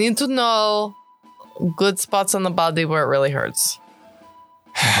 because I need to know good spots on the body where it really hurts.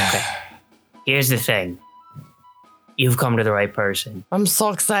 Okay. Here's the thing. You've come to the right person. I'm so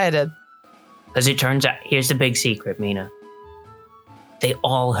excited. Because it turns out, here's the big secret, Mina. They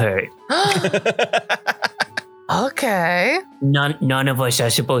all hurt. Okay. None of us are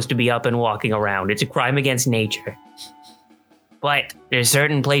supposed to be up and walking around. It's a crime against nature. But there's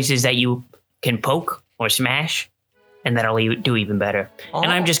certain places that you can poke or smash, and that'll do even better.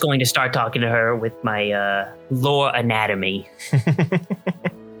 And I'm just going to start talking to her with my lore anatomy.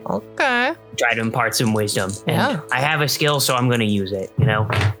 Okay. Try to impart some wisdom. And Yeah. I have a skill, so I'm going to use it, All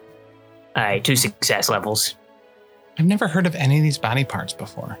right, 2 success levels. I've never heard of any of these body parts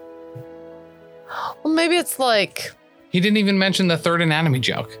before. Well, maybe it's like He didn't even mention the third anatomy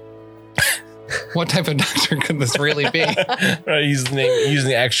joke. What type of doctor could this really be? Right, using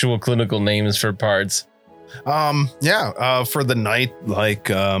the actual clinical names for parts. For the night,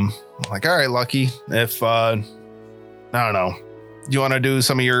 all right, Lucky, if I don't know, you want to do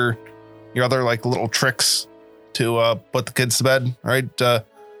some of your other like little tricks to put the kids to bed, right? Show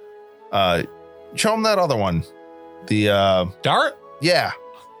them that other one. The Dart? Yeah.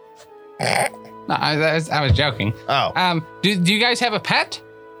 No, I was joking. Oh. Do you guys have a pet?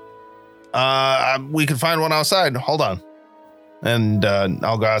 We could find one outside. Hold on. And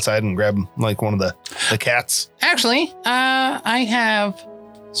I'll go outside and grab like one of the cats. Actually, I have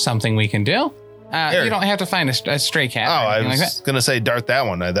something we can do. Here. You don't have to find a stray cat. Oh, or I anything was like that. gonna say dart that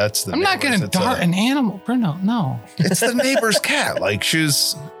one. That's the. I'm not neighbor's. gonna It's dart an animal, Bruno. No, It's the neighbor's cat. Like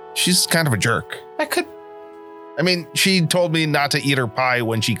she's kind of a jerk. that could. I mean, she told me not to eat her pie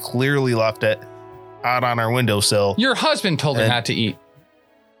when she clearly left it out on our windowsill. Your husband told her And- not to eat.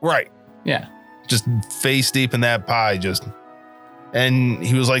 Right. Yeah. Just face deep in that pie. And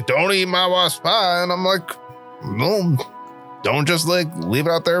he was like, "Don't eat my wife's pie," and I'm like, "No, don't just like leave it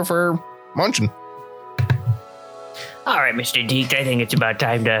out there for munching." All right, Mr. Deke, I think it's about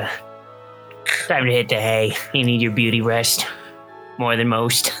time to hit the hay. You need your beauty rest more than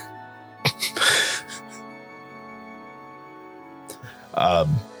most.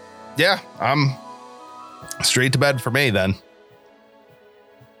 Yeah, I'm straight to bed for me then.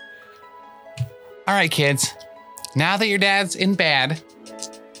 All right, kids. Now that your dad's in bed,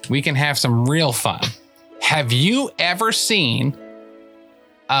 we can have some real fun. Have you ever seen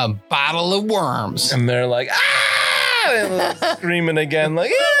a bottle of worms? And they're like, ah! Screaming again, like,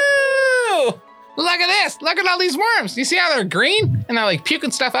 ew! Look at this. Look at all these worms. You see how they're green? And they're like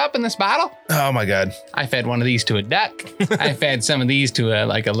puking stuff up in this bottle? Oh my god. I fed one of these to a duck. I fed some of these to a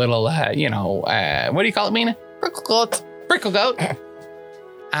little, what do you call it, Mina? Prickle goat. Prickle goat.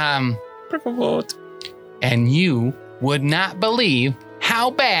 Prickle goat. And you would not believe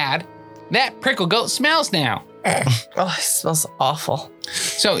how bad that prickle goat smells now. Oh, it smells awful.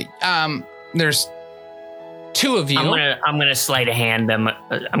 So, there's two of you. I'm gonna sleight a hand them.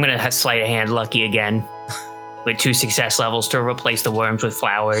 I'm gonna sleight a hand Lucky again with 2 success levels to replace the worms with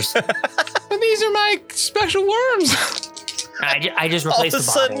flowers. But these are my special worms. I just All of replaced a the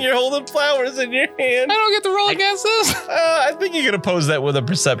sudden, bottle. you're holding flowers in your I hand. don't get to roll against this. I think you can oppose that with a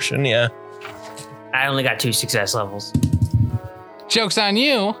perception, yeah. I only got 2 success levels. Joke's on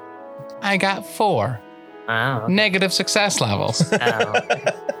you. I got 4 Oh. negative success levels. Oh.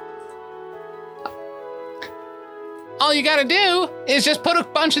 All you gotta do is just put a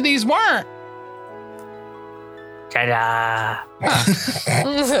bunch of these worms. Ta-da!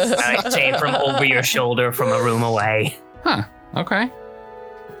 I like say it from over your shoulder from a room away. Huh. Okay.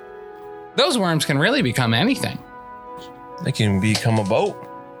 Those worms can really become anything. They can become a boat.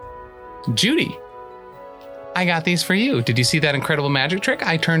 Judy, I got these for you. Did you see that incredible magic trick?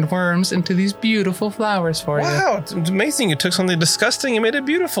 I turned worms into these beautiful flowers for Wow, it's amazing. You took something disgusting and made it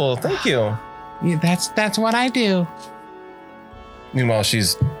beautiful. Thank you. you. That's what I do. Meanwhile,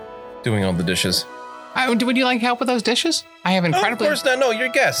 she's doing all the dishes. Would you like help with those dishes? I have Oh, of incredibly... course not. No, you're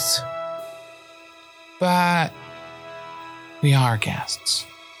guests. But we are guests.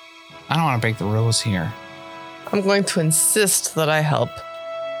 I don't want to break the rules here. I'm going to insist that I help.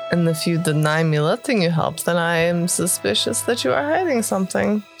 And if you deny me letting you help, then I am suspicious that you are hiding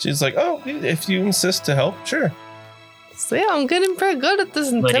something. She's like, oh, if you insist to help, sure. So yeah, I'm getting pretty good at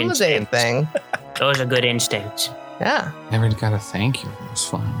this intimidate instinct. thing. Those are good instincts. Yeah. Never gotta thank you for those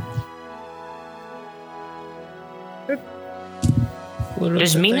flowers.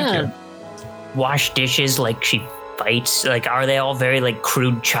 Does Thank Mina wash dishes like she fights? Like, are they all very like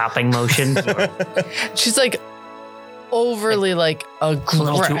crude chopping motions? Or She's like overly like a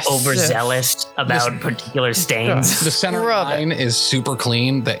little too aggressive. overzealous about particular stains? The center Scrub it. line is super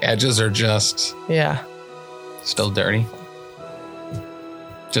clean. The edges are just Yeah. still dirty.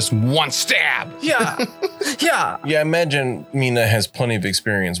 Just one stab. Yeah. Yeah. Yeah, I imagine Mina has plenty of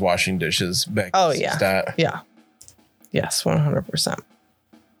experience washing dishes back. Oh, since yeah. that. Yeah. Yes, 100%.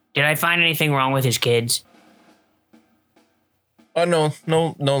 Did I find anything wrong with his kids? Oh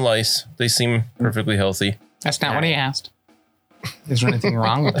no lice. They seem perfectly healthy. That's not what he asked. Is there anything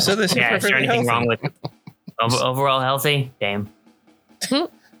wrong with I said they seem Yeah, is there perfectly anything healthy. wrong with overall healthy? Damn.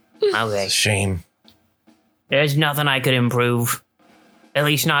 Okay. Shame. There's nothing I could improve. At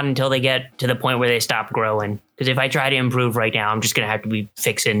least not until they get to the point where they stop growing. Because if I try to improve right now, I'm just going to have to be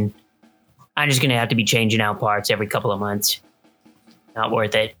I'm just going to have to be changing out parts every couple of months. Not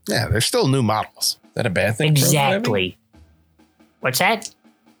worth it. Yeah, there's still new models. Is that a bad thing? For Webby? Exactly. What's that?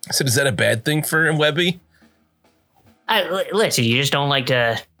 I said, is that a bad thing for Webby? Listen, you just don't like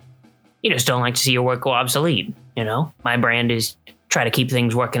to see your work go obsolete. You know, my brand is try to keep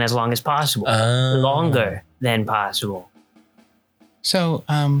things working as long as possible, longer than possible. So,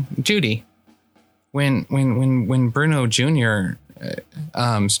 Judy, when Bruno Jr.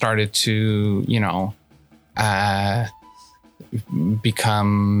 Started to,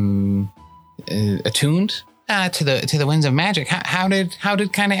 become attuned to the Winds of Magic. How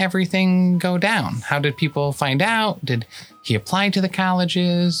did kind of everything go down? How did people find out? Did he apply to the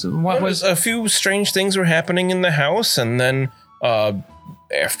colleges? What was a few strange things were happening in the house, and then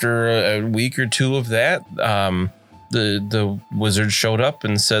after a week or two of that, the wizard showed up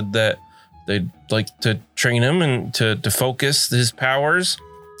and said that they'd like to train him and to focus his powers,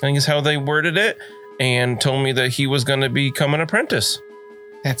 I think is how they worded it, and told me that he was going to become an apprentice.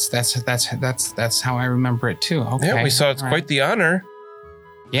 That's how I remember it too. Okay. Yeah, we saw it's quite the honor.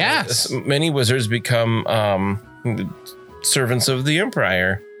 Yes. Many wizards become servants of the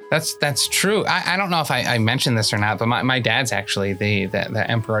Empire. That's true. I don't know if I mentioned this or not, but my dad's actually the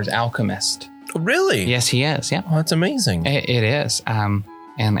Emperor's alchemist. Really? Yes, he is. Yeah. Oh, that's amazing. It is. And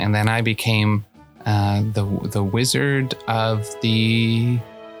then I became the wizard of the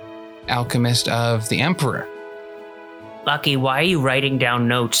alchemist of the Emperor. Lucky, why are you writing down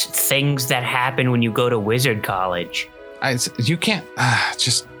notes, things that happen when you go to wizard college? You can't I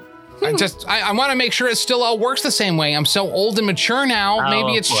want to make sure it still all works the same way. I'm so old and mature now. Oh,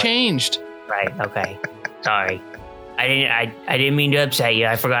 Maybe it's boy. changed. Right. Okay. Sorry. I didn't mean to upset you.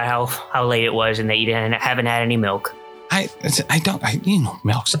 I forgot how late it was and that you haven't had any milk.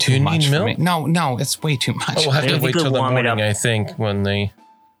 Milk's Do too you much need for milk? me. No, it's way too much. We'll have to Maybe wait we till could the warm it morning, up. I think, when they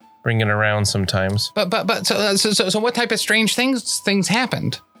bring it around sometimes. But so what type of strange things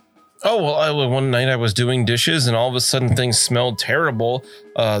happened? Oh, well, one night I was doing dishes and all of a sudden things smelled terrible.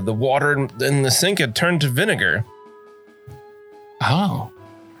 The water in the sink had turned to vinegar. Oh,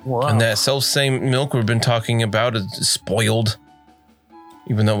 Whoa. And that self-same milk we've been talking about is spoiled,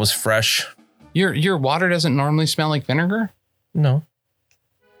 even though it was fresh. your water doesn't normally smell like vinegar? No.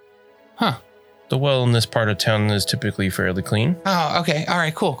 Huh. The well in this part of town is typically fairly clean. Oh, okay. All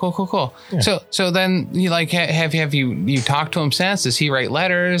right. Cool. Yeah. So then you have you talked to him since? Does he write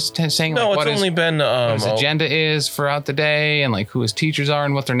letters saying No, like, it's only been what his agenda is throughout the day and like who his teachers are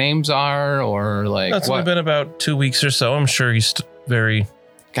and what their names are, or like That's only what? been about 2 weeks or so. I'm sure he's very.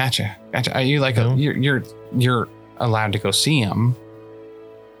 Gotcha. Are you like No. you're allowed to go see him?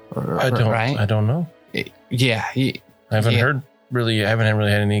 I don't. Right? I don't know. Yeah. I haven't heard really. I haven't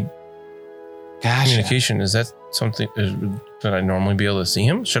really had any Gotcha. communication. Is that something? Should I normally be able to see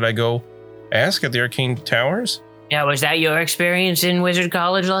him? Should I go ask at the Arcane Towers? Yeah, was that your experience in Wizard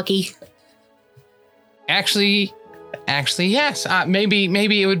College, Lucky? Actually, yes.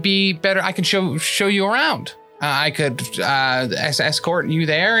 Maybe it would be better. I can show you around. I could escort you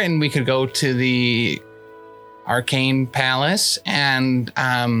there, and we could go to the Arcane Palace and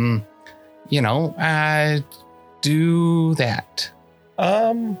do that.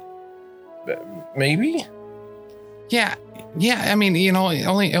 Maybe. Yeah. I mean,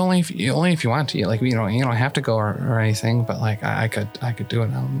 only if you want to. Like, you don't have to go or anything. But like, I could do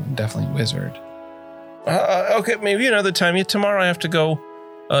it. I'm definitely a wizard. Okay, maybe another time. Yeah, tomorrow I have to go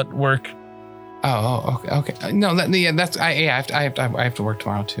work. Oh, okay. No, I have to work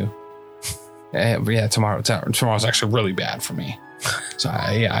tomorrow too. Yeah, tomorrow's actually really bad for me. So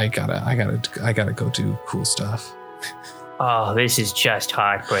I gotta go do cool stuff. Oh, this is just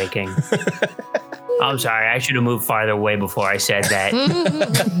heartbreaking. I'm sorry. I should have moved farther away before I said that.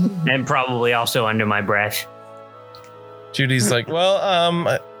 And probably also under my breath. Judy's like, well, I'm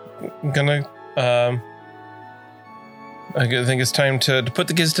gonna, I think it's time to put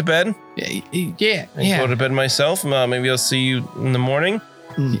the kids to bed. Yeah. And go to bed myself. Maybe I'll see you in the morning.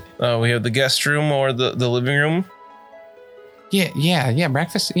 We have the guest room or the living room. Yeah.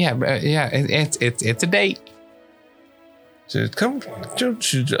 Breakfast. Yeah. It's a date. So come,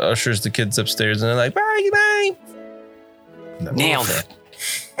 she ushers the kids upstairs and they're like, bye. Nailed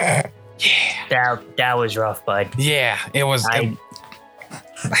it. That was rough, bud. Yeah, it was. I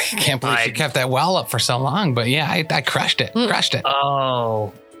can't believe she kept that well up for so long, but yeah, I crushed it.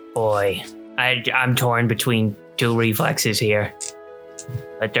 Oh boy, I'm torn between two reflexes here,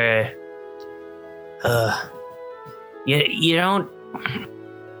 but they're, you don't.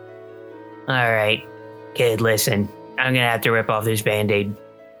 All right, kid, listen. I'm gonna have to rip off this bandage.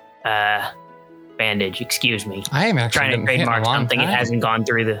 Excuse me. I am actually Trying to trademark something. It hasn't gone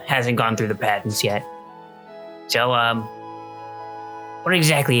through the patents yet. So, what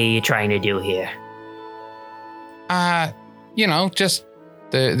exactly are you trying to do here? Just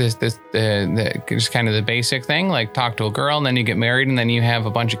the just kind of the basic thing, like talk to a girl, and then you get married, and then you have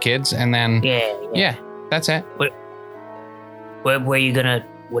a bunch of kids, and then yeah, that's it. What are you gonna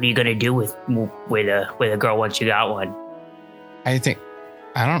do with a girl once you got one? I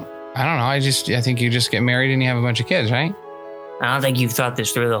don't know. I think you just get married and you have a bunch of kids, right? I don't think you've thought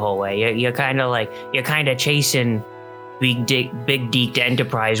this through the whole way. You're kind of chasing big deeked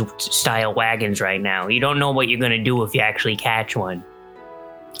Enterprise style wagons right now. You don't know what you're going to do if you actually catch one.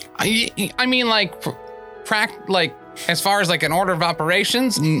 I mean, like, like as far as like an order of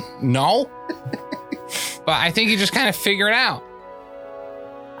operations, no. But I think you just kind of figure it out.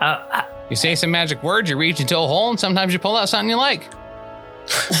 You say some magic words, you reach into a hole, and sometimes you pull out something you like.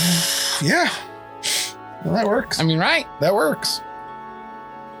 Yeah. Well, that works. I mean, right? That works.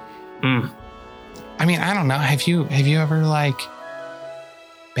 I mean, I don't know. Have you ever like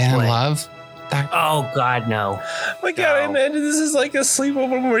been in love? Oh God, no. My God, I imagine this is like a sleepover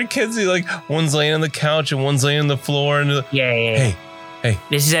when we're kids. Like one's laying on the couch and one's laying on the floor. And yeah. Hey.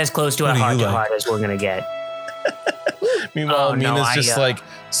 This is as close to a heart to heart as we're gonna get. Meanwhile, Mina's just like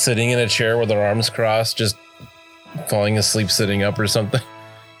sitting in a chair with her arms crossed, just falling asleep, sitting up or something.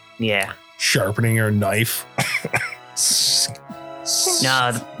 Yeah. Sharpening her knife.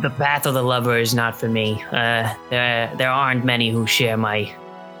 No, the path of the lover is not for me. There aren't many who share my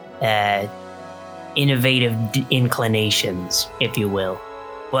innovative inclinations, if you will.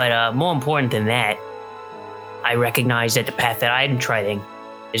 But more important than that, I recognize that the path that I'm treading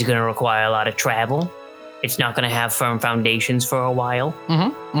is going to require a lot of travel. It's not going to have firm foundations for a while.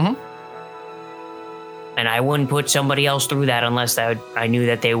 And I wouldn't put somebody else through that unless I knew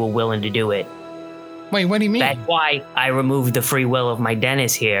that they were willing to do it. Wait, what do you mean? That's why I removed the free will of my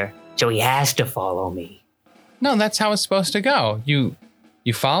Dennis here, so he has to follow me. No, that's how it's supposed to go. You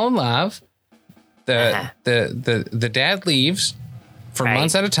fall in love. The dad leaves for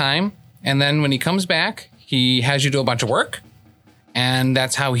months at a time, and then when he comes back, he has you do a bunch of work, and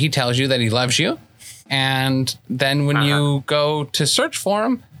that's how he tells you that he loves you. And then when you go to search for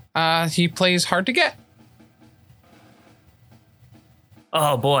him, he plays hard to get.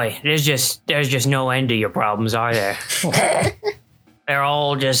 Oh boy, there's just no end to your problems, are there? They're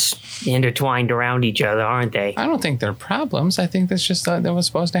all just intertwined around each other, aren't they? I don't think they're problems. I think that's just that was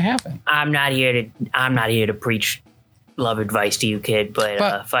supposed to happen. I'm not here to preach love advice to you, kid.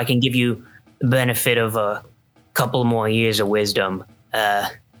 But if I can give you the benefit of a couple more years of wisdom,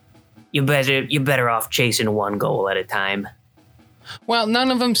 you're better off chasing one goal at a time. Well,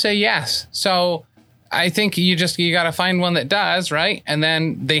 none of them say yes, so I think you got to find one that does, right? And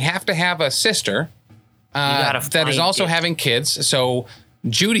then they have to have a sister that is also having kids. So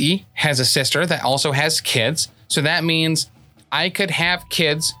Judy has a sister that also has kids. So that means I could have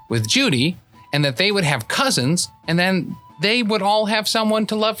kids with Judy and that they would have cousins and then they would all have someone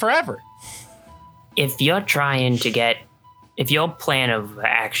to love forever. If your plan of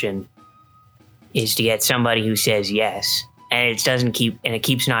action is to get somebody who says yes and it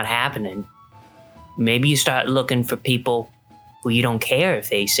keeps not happening, maybe you start looking for people who you don't care if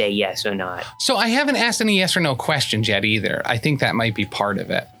they say yes or not. So I haven't asked any yes or no questions yet either. I think that might be part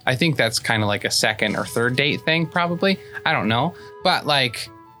of it. I think that's kind of like a second or third date thing, probably. I don't know. But like,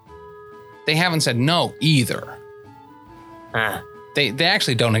 they haven't said no either. They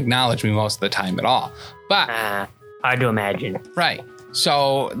actually don't acknowledge me most of the time at all. But hard to imagine. Right.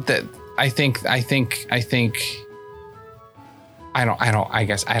 So I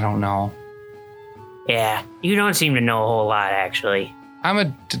guess I don't know. Yeah, you don't seem to know a whole lot, actually. I'm a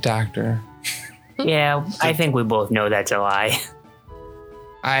doctor. Yeah, I think we both know that's a lie.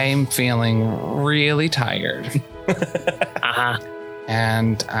 I'm feeling really tired.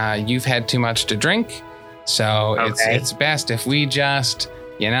 And you've had too much to drink, so it's best if we just,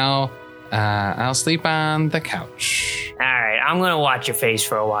 I'll sleep on the couch. All right, I'm going to watch your face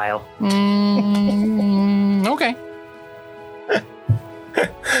for a while. Okay.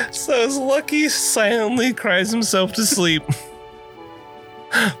 So as Lucky silently cries himself to sleep.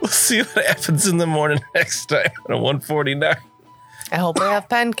 We'll see what happens in the morning next time on 149. I hope we have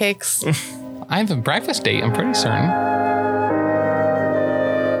pancakes. I have a breakfast date, I'm pretty certain.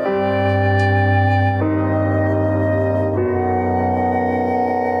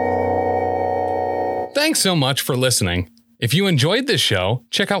 Thanks so much for listening. If you enjoyed this show,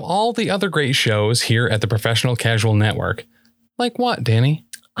 check out all the other great shows here at the Professional Casual Network. Like what, Danny?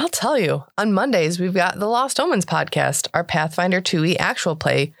 I'll tell you. On Mondays, we've got the Lost Omens podcast, our Pathfinder 2e actual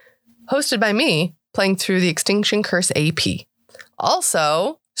play, hosted by me, playing through the Extinction Curse AP.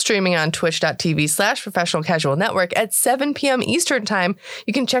 Also, streaming on twitch.tv/Professional Casual Network at 7 p.m. Eastern Time,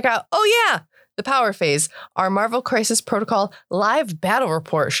 you can check out, The Power Phase, our Marvel Crisis Protocol live battle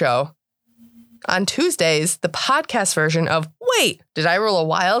report show. On Tuesdays, the podcast version of Wait, Did I Roll a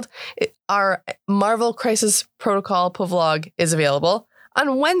Wild? Our Marvel Crisis Protocol vlog is available.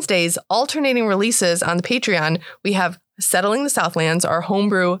 On Wednesdays, alternating releases on the Patreon, we have Settling the Southlands, our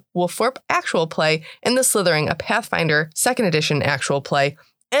homebrew Wolfthorpe actual play, and The Slithering, a Pathfinder 2nd edition actual play.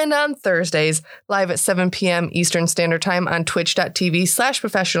 And on Thursdays, live at 7 p.m. Eastern Standard Time on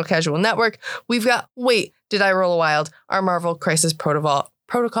twitch.tv/Professional Casual Network, we've got Wait, Did I Roll a Wild? Our Marvel Crisis Protocol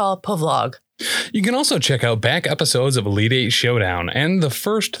vlog. You can also check out back episodes of Elite 8 Showdown and the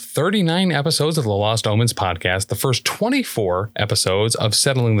first 39 episodes of the Lost Omens podcast, the first 24 episodes of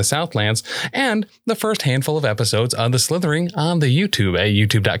Settling the Southlands, and the first handful of episodes of The Slithering on the YouTube at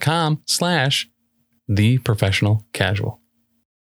youtube.com/TheProfessionalCasual.